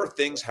you, there are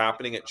things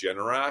happening at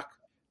Generac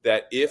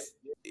that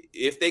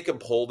if they can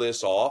pull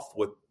this off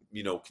with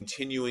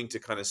continuing to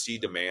kind of see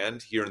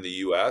demand here in the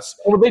U.S.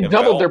 Well, they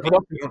doubled their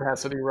production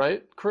capacity,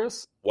 right,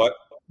 Chris? What?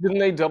 Didn't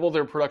they double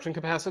their production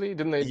capacity?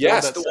 Didn't they?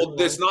 Yes. Well,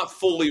 it's not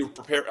fully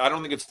prepared. I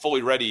don't think it's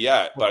fully ready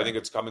yet, but I think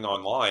it's coming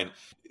online.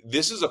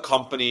 This is a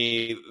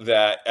company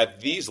that at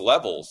these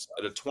levels,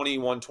 at a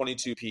 21,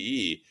 22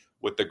 PE,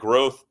 with the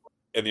growth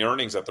and the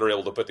earnings that they're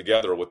able to put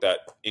together with that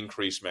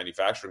increased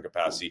manufacturing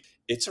capacity,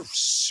 it's a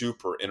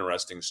super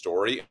interesting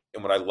story.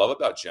 And what I love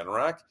about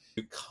Generac,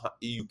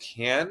 you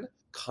can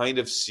kind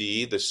of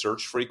see the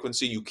search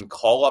frequency. You can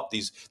call up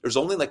there's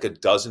only like a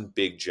dozen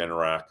big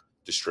Generac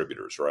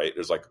distributors, right?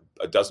 There's like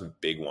a dozen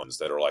big ones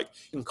that are like,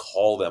 you can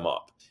call them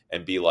up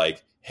and be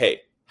like,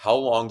 hey, how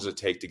long does it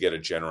take to get a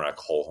Generac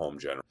whole home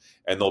generator?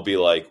 And they'll be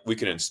like, we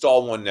can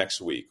install one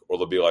next week. Or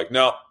they'll be like,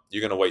 no,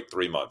 you're going to wait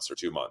 3 months or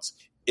 2 months.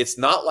 It's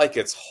not like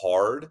it's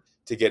hard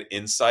to get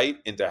insight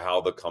into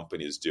how the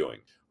company is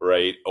doing,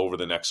 right, over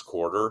the next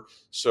quarter.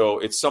 So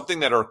it's something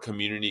that our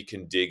community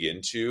can dig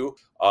into.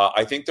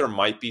 I think there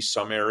might be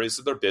some areas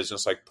of their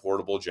business, like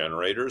portable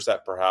generators,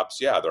 that perhaps,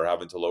 they're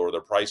having to lower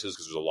their prices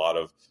because there's a lot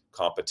of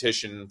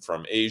competition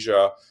from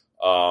Asia.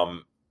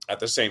 At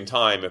the same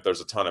time, if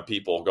there's a ton of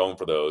people going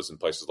for those in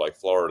places like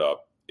Florida,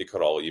 it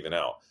could all even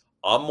out.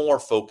 I'm more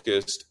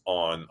focused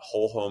on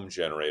whole home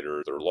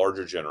generators or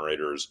larger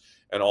generators,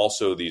 and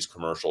also these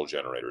commercial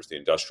generators, the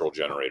industrial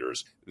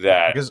generators.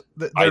 That because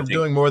they're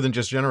doing more than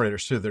just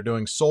generators too. They're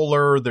doing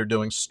solar. They're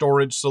doing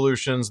storage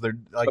solutions. They're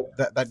like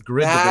that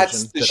grid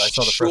division that I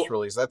saw the press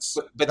release. That's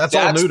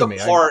all new to me.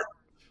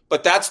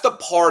 But that's the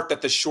part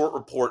that the short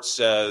report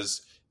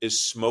says is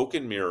smoke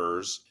and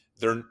mirrors.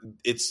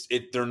 It's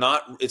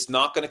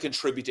not going to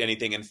contribute to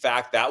anything. In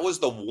fact, that was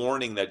the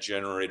warning that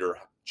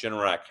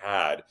Generac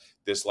had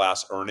this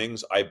last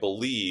earnings, I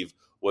believe,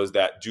 was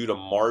that due to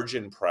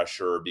margin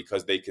pressure,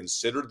 because they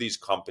considered these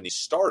companies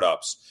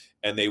startups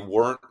and they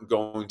weren't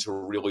going to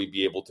really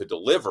be able to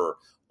deliver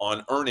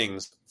on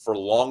earnings for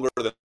longer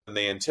than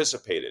they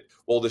anticipated.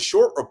 Well, the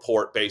short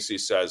report basically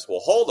says, well,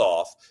 hold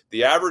off.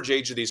 The average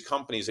age of these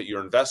companies that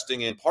you're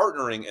investing in,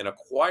 partnering, and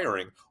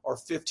acquiring are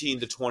 15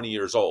 to 20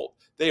 years old.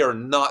 They are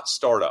not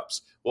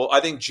startups. Well, I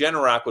think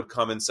Generac would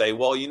come and say,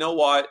 well, you know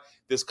what?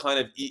 This kind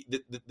of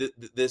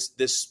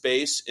this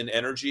space in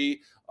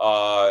energy,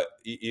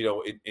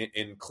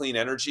 in clean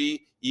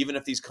energy, even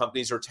if these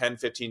companies are 10,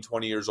 15,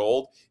 20 years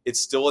old, it's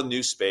still a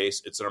new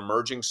space. It's an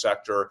emerging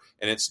sector,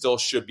 and it still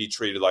should be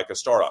treated like a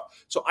startup.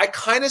 So I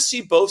kind of see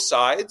both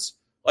sides.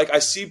 Like, I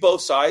see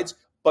both sides,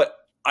 but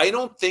I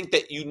don't think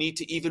that you need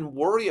to even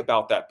worry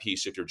about that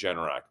piece if you're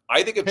Generac.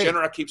 I think if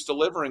Generac keeps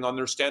delivering on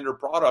their standard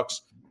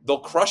products, they'll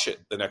crush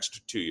it the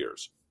next 2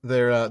 years.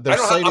 They're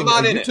citing a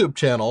YouTube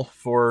channel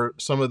for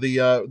some of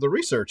the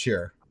research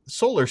here.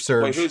 Solar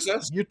Surge. Wait, who's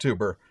this?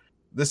 YouTuber.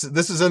 This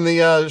is in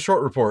the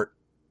short report.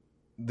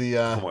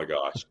 Oh my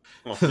gosh!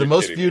 The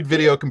most viewed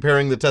video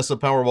comparing the Tesla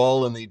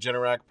Powerwall and the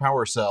Generac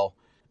Power Cell.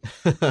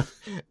 And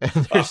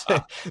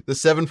the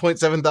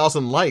 7.7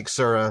 thousand likes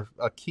are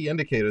a key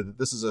indicator that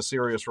this is a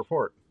serious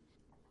report.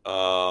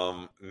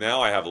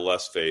 Now I have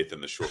less faith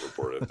in the short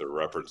report if they're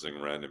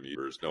referencing random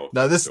users. No,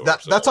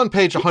 that's on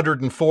page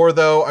 104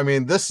 though. I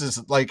mean, this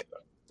is like,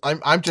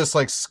 I'm just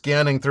like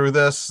scanning through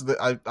this.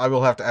 I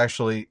will have to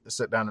actually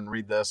sit down and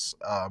read this.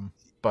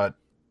 But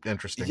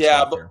interesting.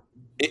 Yeah, stuff but here.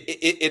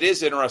 It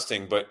is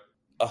interesting, but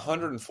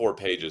 104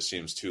 pages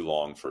seems too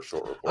long for a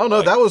short report. Oh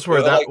no, that was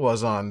where that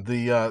was on.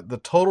 The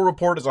total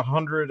report is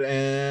 100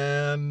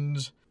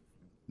 and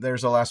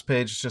there's the last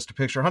page. It's just a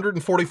picture.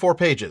 144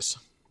 pages.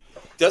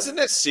 Doesn't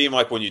it seem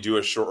like when you do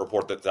a short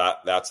report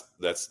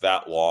that's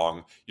that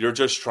long, you're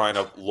just trying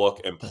to look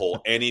and pull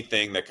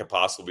anything that could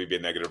possibly be a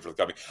negative for the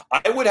company?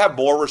 I would have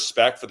more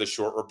respect for the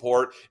short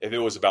report if it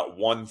was about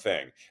one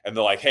thing, and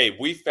they're like, "Hey,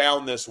 we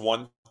found this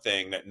one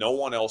thing that no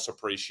one else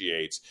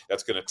appreciates.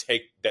 That's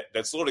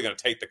literally going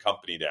to take the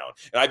company down."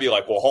 And I'd be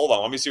like, "Well, hold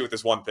on, let me see what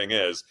this one thing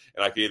is,"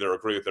 and I can either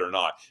agree with it or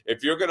not.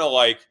 If you're going to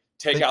like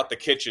take out the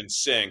kitchen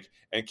sink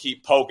and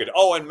keep poking,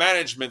 oh, and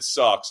management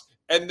sucks.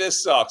 And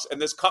this sucks.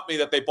 And this company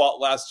that they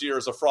bought last year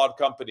is a fraud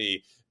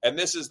company. And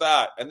this is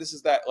that. And this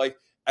is that. Like,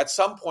 at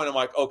some point, I'm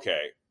like,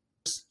 okay,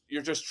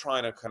 you're just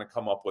trying to kind of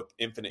come up with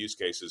infinite use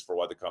cases for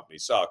why the company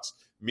sucks.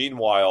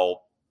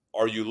 Meanwhile,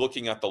 are you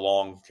looking at the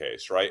long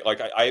case, right? Like,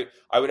 I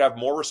would have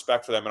more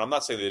respect for them. And I'm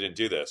not saying they didn't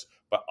do this,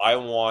 but I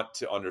want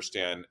to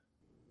understand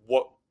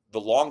what the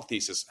long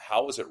thesis,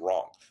 how is it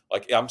wrong?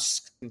 Like, I'm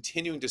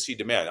continuing to see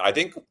demand. I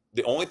think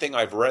the only thing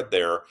I've read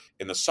there,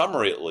 in the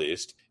summary at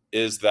least,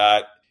 is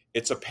that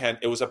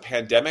it was a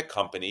pandemic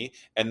company,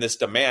 and this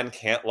demand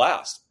can't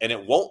last, and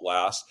it won't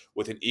last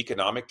with an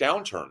economic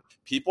downturn.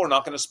 People are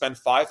not going to spend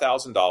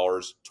 $5,000,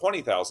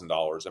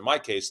 $20,000, in my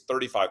case,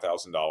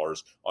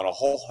 $35,000 on a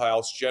whole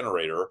house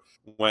generator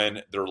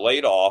when they're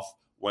laid off,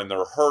 when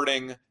they're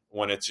hurting,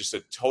 when it's just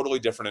a totally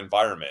different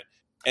environment.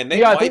 And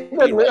I think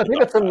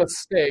that's a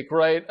mistake,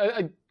 right?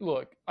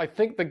 I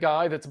think the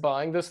guy that's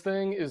buying this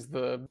thing is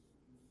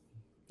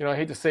I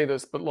hate to say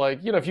this, but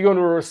if you go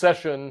into a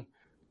recession,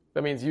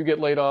 that means you get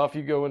laid off.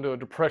 You go into a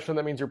depression,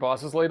 that means your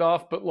boss is laid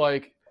off. But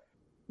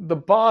the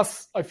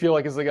boss, I feel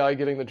like, is the guy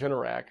getting the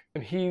Generac,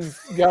 and he's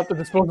got the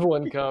disposable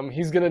income.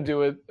 He's going to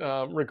do it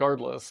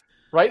regardless,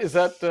 right? Is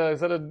that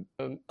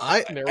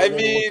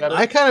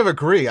I kind of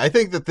agree. I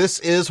think that this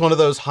is one of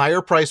those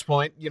higher price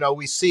point.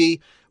 We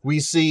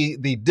see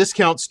the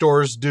discount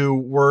stores do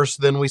worse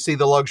than we see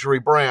the luxury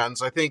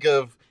brands. I think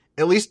of,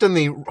 at least in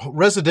the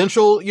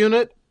residential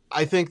unit,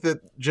 I think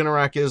that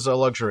Generac is a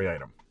luxury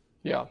item.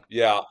 Yeah.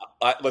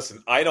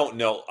 Listen, I don't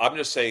know. I'm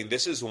just saying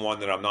this is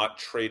one that I'm not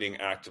trading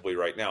actively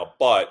right now,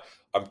 but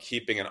I'm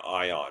keeping an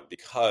eye on,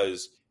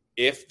 because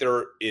if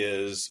there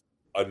is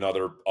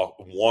another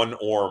one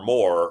or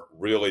more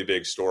really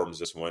big storms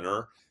this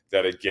winter,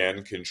 that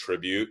again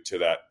contribute to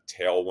that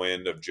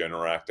tailwind of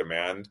Generac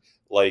demand,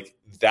 like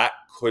that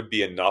could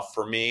be enough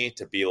for me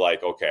to be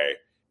like, okay,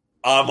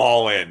 I'm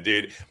all in,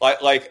 dude.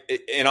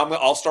 And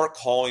I'll start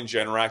calling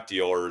Generac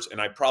dealers, and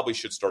I probably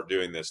should start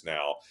doing this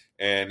now.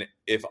 And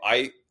if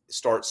I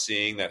start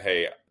seeing that,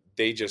 hey,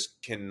 they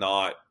just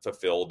cannot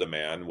fulfill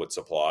demand with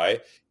supply,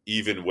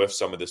 even with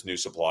some of this new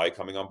supply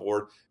coming on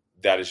board,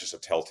 that is just a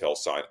telltale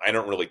sign. I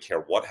don't really care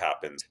what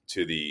happens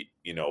to the,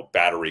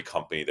 battery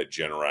company that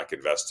Generac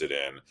invested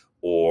in,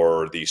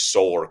 or the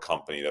solar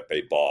company that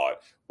they bought,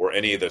 or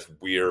any of the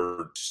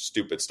weird,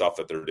 stupid stuff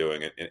that they're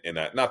doing in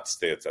that. Not to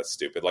say that's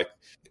stupid. Like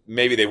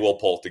maybe they will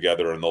pull it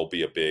together and they'll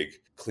be a big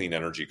clean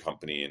energy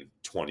company in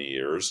 20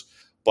 years.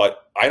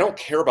 But I don't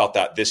care about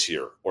that this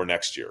year or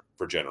next year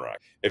for Generac.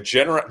 If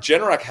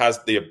Generac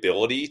has the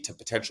ability to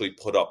potentially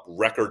put up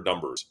record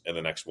numbers in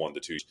the next 1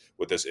 to 2 years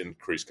with this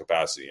increased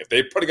capacity, if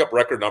they're putting up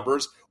record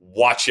numbers,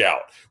 watch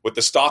out. With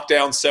the stock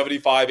down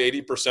 75,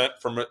 80%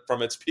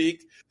 from its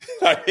peak,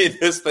 I mean,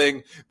 this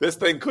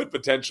thing could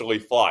potentially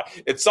fly.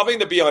 It's something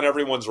to be on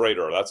everyone's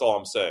radar. That's all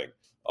I'm saying.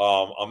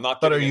 I'm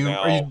not. But are you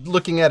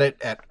looking at it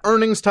at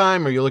earnings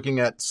time? Are you looking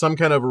at some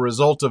kind of a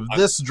result of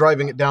this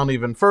driving it down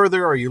even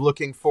further? Are you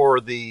looking for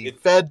the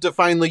Fed to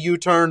finally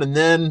U-turn and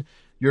then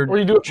you're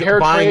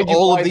buying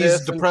all of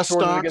these depressed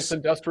stocks against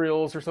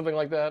industrials or something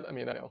like that? I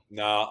mean, I know.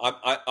 No,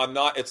 I'm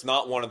not. It's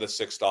not one of the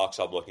 6 stocks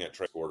I'm looking at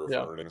trade order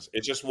for earnings.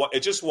 It's just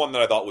one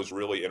that I thought was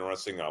really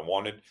interesting. I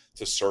wanted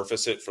to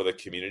surface it for the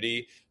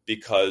community,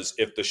 because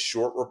if the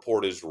short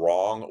report is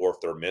wrong, or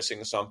if they're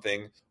missing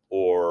something,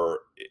 or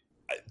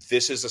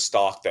this is a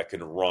stock that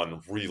can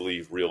run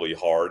really, really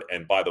hard.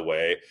 And by the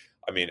way,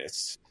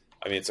 is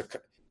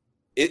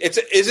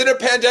it a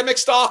pandemic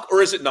stock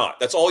or is it not?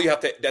 That's all you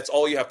have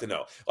to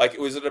know. Like,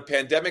 was it a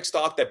pandemic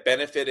stock that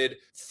benefited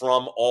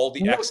from all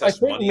the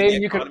excess money?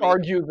 Maybe you could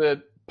argue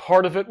that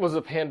part of it was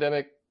a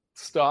pandemic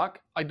stock.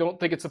 I don't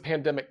think it's a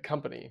pandemic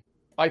company.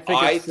 I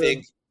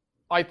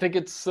think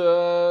it's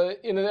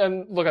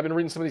and look, I've been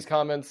reading some of these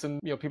comments, and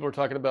people are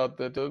talking about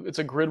that it's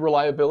a grid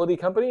reliability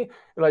company,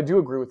 and I do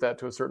agree with that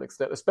to a certain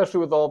extent, especially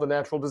with all the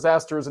natural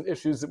disasters and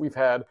issues that we've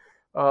had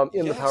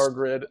in the power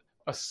grid,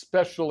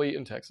 especially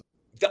in Texas.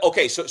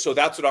 Okay, so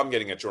that's what I'm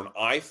getting at, Jordan.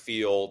 I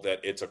feel that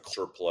it's a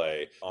culture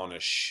play on a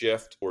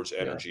shift towards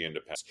energy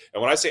independence.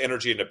 And when I say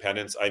energy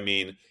independence, I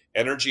mean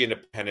energy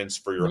independence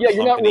for your company.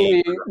 You're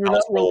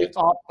not really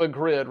off the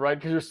grid, right?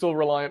 Because you're still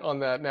reliant on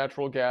that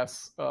natural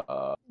gas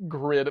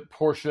grid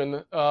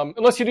portion,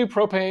 unless you do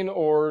propane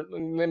or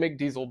they make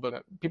diesel,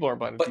 but people aren't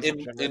buying. But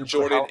in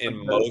Jordan, in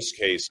most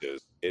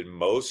cases,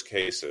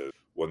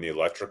 when the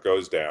electric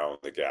goes down,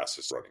 the gas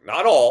is running.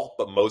 Not all,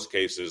 but most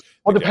cases.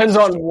 Well, it depends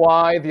on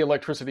why the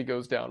electricity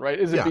goes down, right?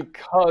 Is it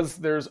because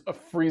there's a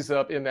freeze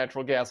up in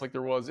natural gas like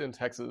there was in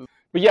Texas?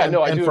 But I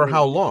do. And for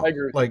how long?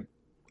 Like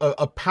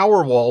a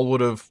power wall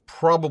would have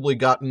probably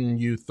gotten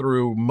you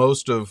through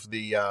most of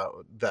the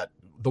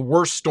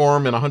worst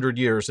storm in 100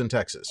 years in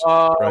Texas.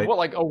 Right? What,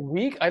 like a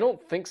week? I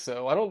don't think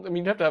so.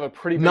 You'd have to have a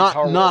pretty big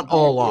power wall. Not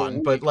all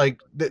on, but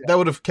like that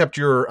would have kept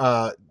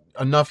your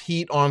enough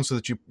heat on so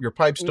that your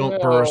pipes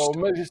don't burst.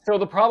 So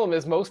the problem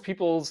is most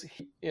people's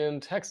heat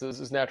in Texas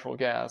is natural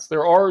gas.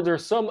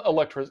 There's some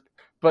electricity,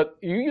 but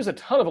you use a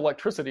ton of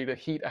electricity to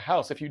heat a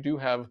house if you do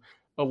have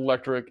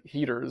electric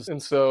heaters.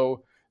 And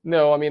so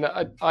no,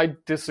 I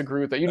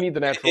disagree with that. You need the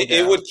natural gas.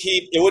 It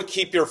would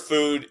keep your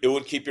food. It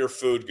would keep your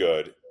food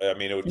good.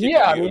 It would keep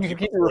you could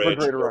keep your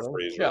refrigerator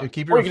running. You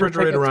keep your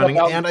refrigerator running,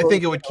 and I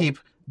think it would keep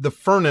the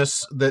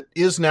furnace that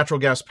is natural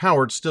gas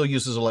powered still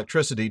uses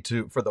electricity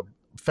for the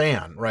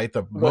fan, right?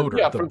 The motor,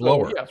 the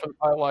blower. For the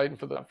pilot,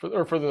 for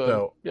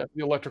the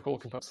electrical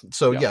components.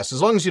 So yes,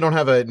 as long as you don't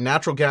have a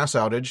natural gas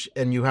outage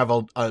and you have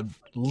a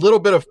little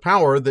bit of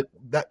power, that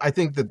I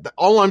think that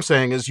all I'm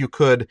saying is you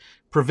could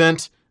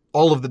prevent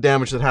all of the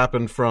damage that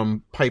happened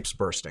from pipes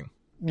bursting.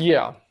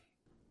 Yeah.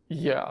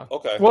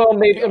 Okay. Well,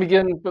 maybe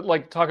again, but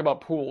like talk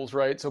about pools,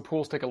 right? So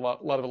pools take a lot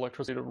of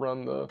electricity to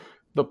run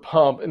the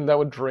pump, and that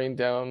would drain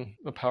down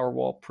the power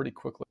wall pretty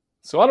quickly.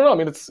 So I don't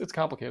know. It's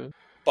complicated.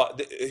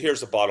 But here's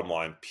the bottom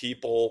line: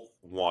 people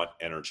want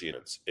energy.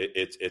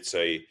 It's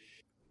a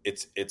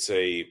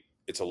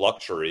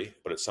luxury,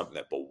 but it's something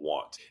that people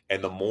want.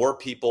 And the more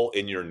people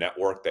in your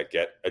network that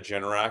get a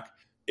Generac,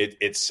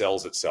 it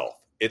sells itself.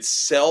 It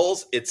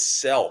sells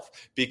itself,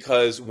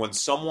 because when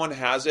someone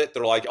has it,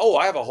 they're like, "Oh,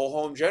 I have a whole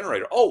home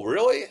generator." "Oh,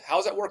 really?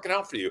 How's that working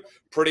out for you?"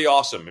 "Pretty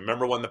awesome.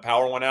 Remember when the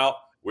power went out?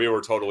 We were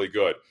totally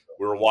good.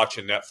 We were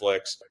watching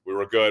Netflix. We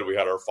were good. We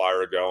had our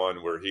fire going.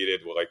 We were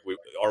heated.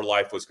 Our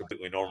life was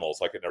completely normal.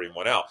 It's like it never even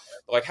went out."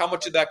 They're like, "How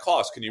much did that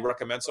cost? Can you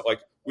recommend something?"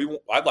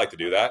 I'd like to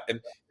do that. And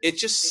it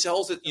just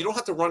sells it. You don't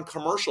have to run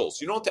commercials.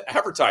 You don't have to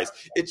advertise.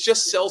 It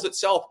just sells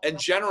itself. And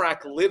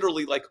Generac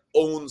literally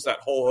owns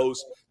that whole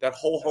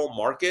home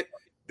market.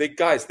 They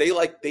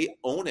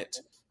own it.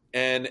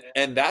 And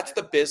that's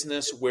the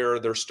business where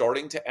they're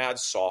starting to add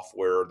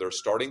software, they're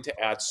starting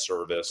to add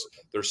service,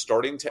 they're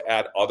starting to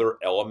add other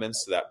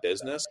elements to that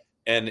business.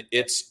 And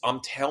I'm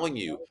telling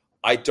you,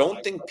 I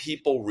don't think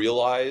people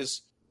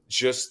realize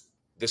just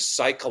the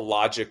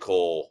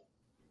psychological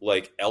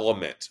like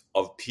element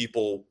of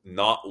people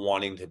not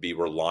wanting to be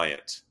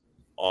reliant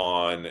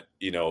on,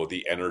 you know,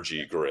 the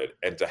energy grid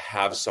and to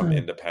have some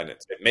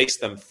independence. It makes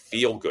them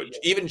feel good.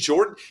 Even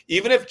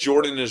if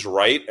Jordan is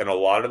right, and a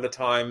lot of the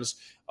times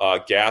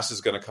gas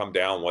is going to come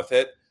down with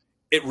it,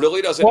 it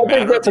really doesn't matter. I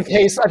think that's a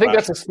case. I think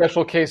that's a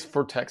special case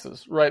for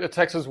Texas, right? A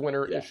Texas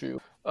winter issue.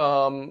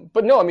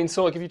 But no, I mean,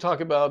 so like if you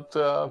talk about,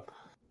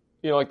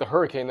 like the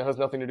hurricane, that has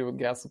nothing to do with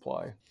gas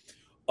supply.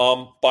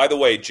 By the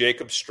way,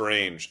 Jacob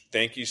Strange,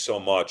 thank you so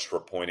much for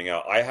pointing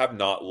out. I have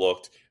not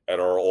looked at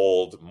our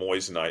old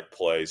moissanite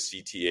play,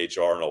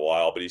 CTHR, in a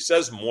while, but he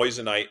says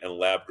moissanite and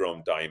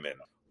lab-grown diamond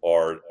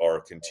are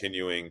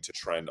continuing to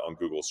trend on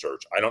Google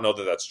search. I don't know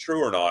that that's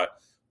true or not,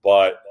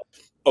 but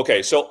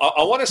okay. So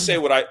I want to say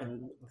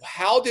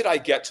how did I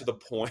get to the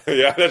point?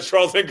 Yeah, that's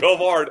Charleston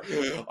Covard.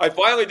 I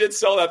finally did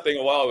sell that thing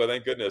a while ago,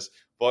 thank goodness.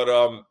 But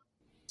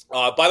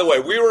by the way,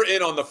 we were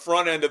in on the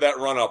front end of that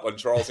run-up on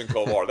Charleston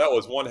Covard. That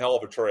was one hell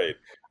of a trade.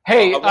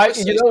 Hey,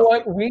 you know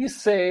what? We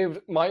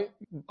saved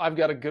I've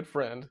got a good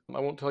friend. I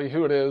won't tell you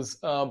who it is,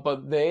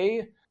 but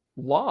they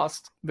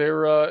lost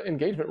their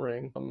engagement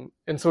ring.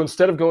 And so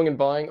instead of going and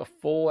buying a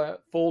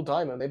full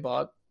diamond, they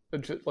bought a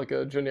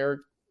generic,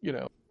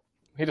 I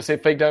hate to say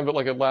fake diamond, but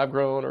like a lab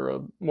grown or a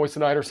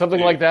moissanite or something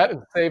like that,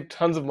 and saved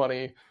tons of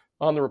money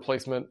on the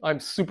replacement.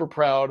 I'm super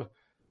proud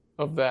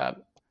of that.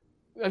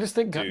 I just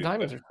think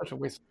diamonds are such a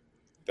waste.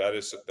 That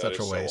is such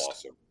a waste. So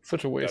awesome.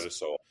 Such a waste. That is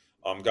so.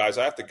 Guys,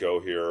 I have to go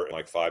here in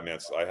like 5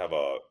 minutes. I have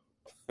a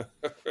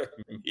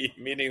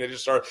meeting that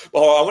just started.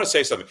 Well, I want to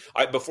say something.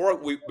 Before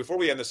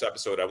we end this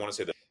episode, I want to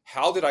say that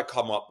how did I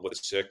come up with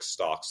 6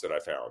 stocks that I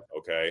found?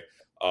 Okay,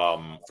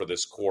 for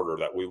this quarter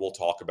that we will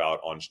talk about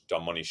on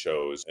Dumb Money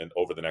shows and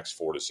over the next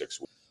 4 to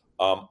 6 weeks.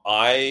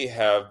 I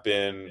have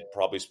been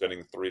probably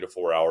spending 3 to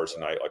 4 hours a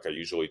night, like I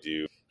usually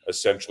do,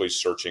 essentially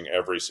searching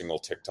every single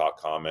TikTok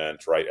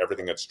comment, right?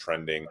 Everything that's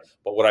trending.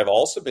 But what I've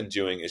also been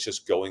doing is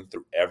just going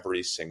through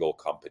every single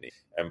company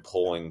and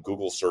pulling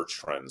Google search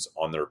trends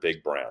on their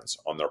big brands,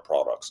 on their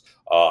products.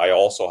 I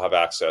also have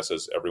access,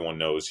 as everyone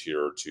knows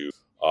here, to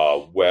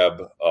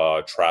web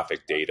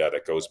traffic data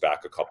that goes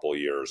back a couple of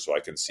years. So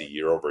I can see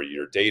year over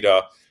year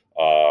data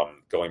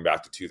going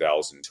back to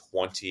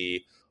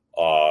 2020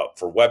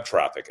 for web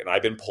traffic. And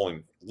I've been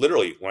pulling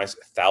literally, when I say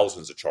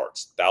thousands of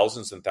charts,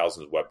 thousands and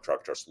thousands of web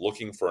traffic charts,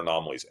 looking for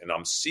anomalies. And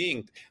I'm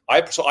seeing,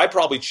 I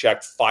probably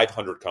checked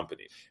 500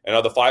 companies. And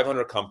of the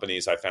 500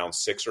 companies, I found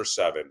 6 or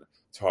 7.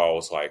 So I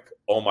was like,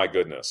 oh my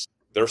goodness,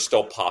 they're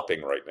still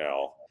popping right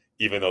now,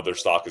 even though their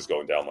stock is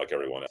going down like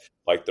everyone else.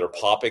 Like they're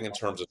popping in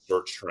terms of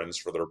search trends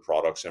for their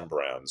products and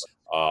brands.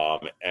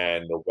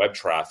 And the web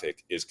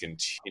traffic is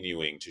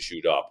continuing to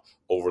shoot up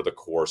over the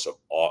course of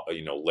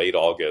late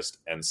August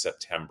and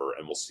September.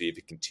 And we'll see if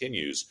it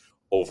continues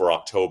over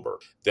October.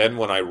 Then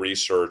when I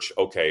research,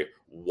 okay,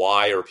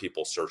 why are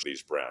people searching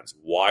these brands?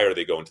 Why are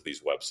they going to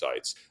these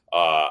websites?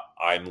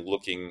 I'm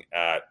looking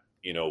at,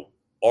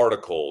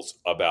 articles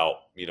about,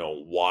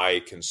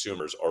 why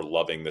consumers are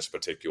loving this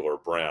particular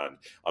brand.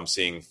 I'm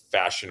seeing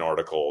fashion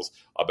articles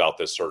about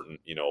this certain,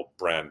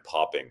 brand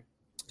popping.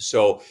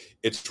 So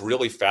it's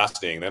really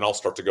fascinating. Then I'll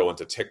start to go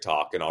into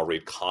TikTok and I'll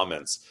read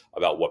comments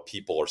about what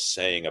people are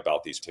saying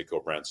about these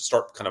particular brands to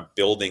start kind of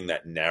building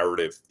that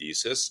narrative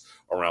thesis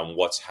around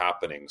what's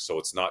happening. So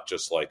it's not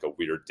just like a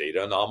weird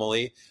data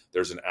anomaly.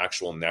 There's an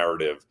actual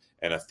narrative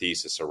and a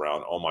thesis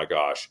around, oh my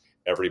gosh,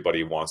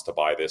 everybody wants to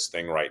buy this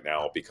thing right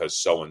now because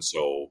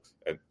so-and-so,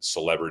 a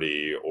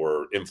celebrity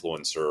or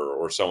influencer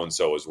or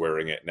so-and-so is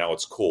wearing it. Now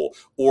it's cool.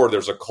 Or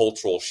there's a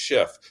cultural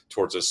shift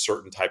towards a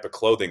certain type of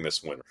clothing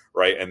this winter,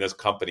 right? And this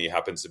company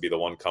happens to be the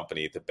one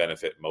company to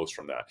benefit most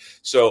from that.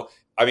 So,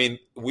 I mean,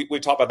 we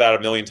talk about that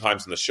a million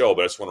times in the show,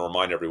 but I just want to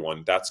remind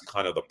everyone that's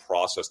kind of the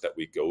process that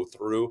we go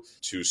through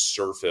to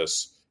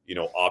surface,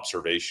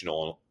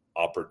 observational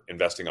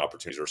investing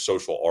opportunities or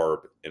social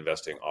arb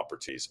investing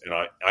opportunities. And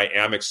I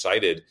am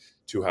excited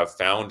to have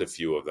found a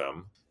few of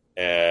them,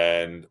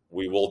 and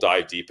we will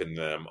dive deep in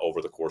them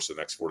over the course of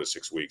the next 4 to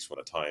 6 weeks when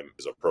the time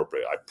is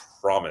appropriate. I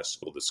promise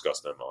we'll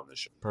discuss them on this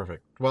show.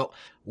 Perfect. Well,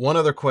 one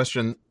other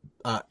question.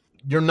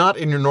 You're not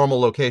in your normal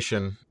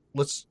location.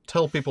 Let's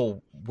tell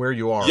people where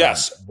you are.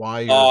 Yes.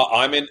 Why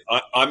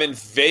I'm in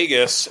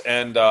Vegas,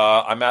 and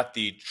I'm at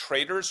the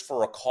Traders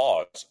for a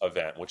Cause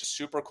event, which is a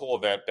super cool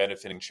event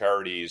benefiting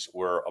charities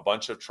where a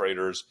bunch of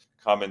traders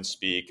come and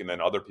speak, and then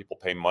other people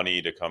pay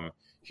money to come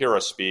hear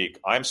us speak.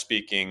 I'm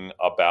speaking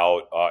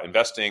about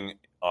investing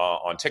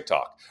on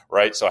TikTok,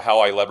 right? So how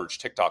I leverage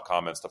TikTok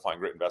comments to find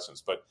great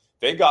investments. But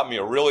they got me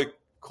a really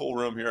cool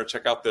room here.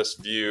 Check out this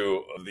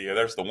view of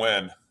there's the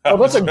wind. Oh,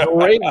 that's a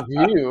great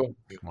view.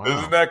 Wow.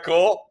 Isn't that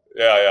cool?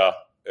 Yeah,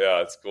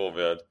 it's cool,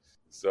 man.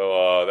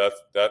 So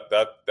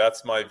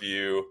that's my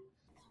view.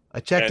 I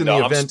checked, and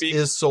the event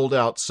is sold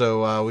out,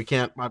 so we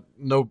can't.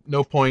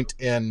 No point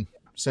in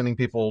sending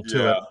people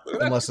to it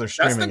unless they're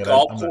streaming it.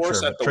 I'm not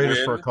sure.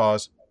 Traders for a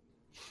Cause.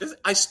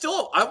 I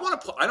want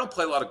to play. I don't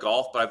play a lot of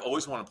golf, but I've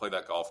always wanted to play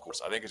that golf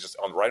course. I think it's just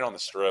right on the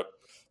strip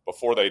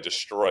before they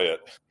destroy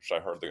it, which I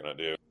heard they're going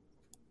to do.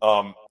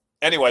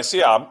 anyway, so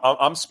yeah,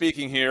 I'm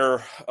speaking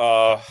here,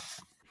 and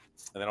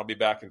then I'll be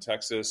back in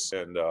Texas,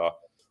 and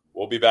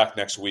we'll be back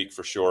next week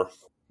for sure.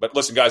 But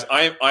listen, guys,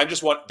 I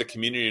just want the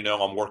community to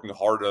know I'm working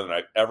harder than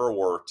I've ever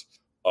worked,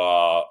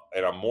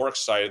 and I'm more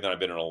excited than I've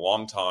been in a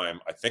long time.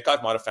 I think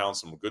I might have found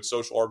some good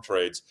social arb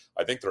trades.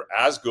 I think they're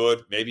as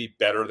good, maybe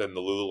better than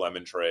the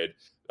Lululemon trade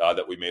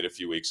that we made a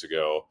few weeks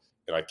ago,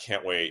 and I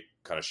can't wait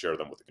to kind of share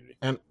them with the community.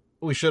 And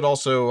we should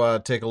also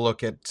take a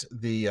look at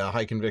the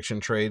high conviction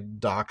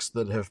trade docs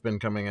that have been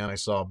coming out. I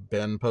saw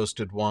Ben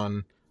posted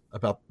one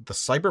about the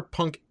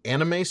Cyberpunk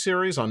anime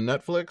series on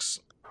Netflix.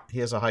 He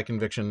has a high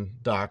conviction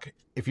doc.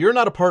 If you're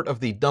not a part of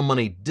the Dumb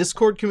Money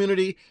Discord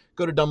community,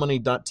 go to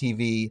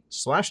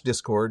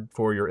dumbmoney.tv/Discord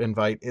for your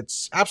invite.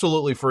 It's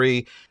absolutely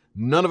free.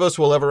 None of us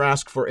will ever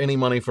ask for any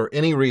money for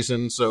any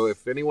reason. So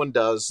if anyone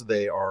does,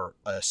 they are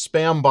a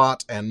spam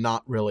bot and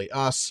not really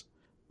us.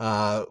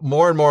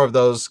 More and more of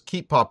those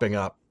keep popping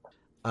up.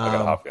 I got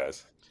to hop,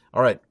 guys.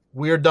 All right.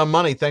 We are Dumb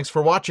Money. Thanks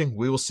for watching.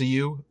 We will see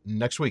you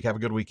next week. Have a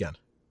good weekend.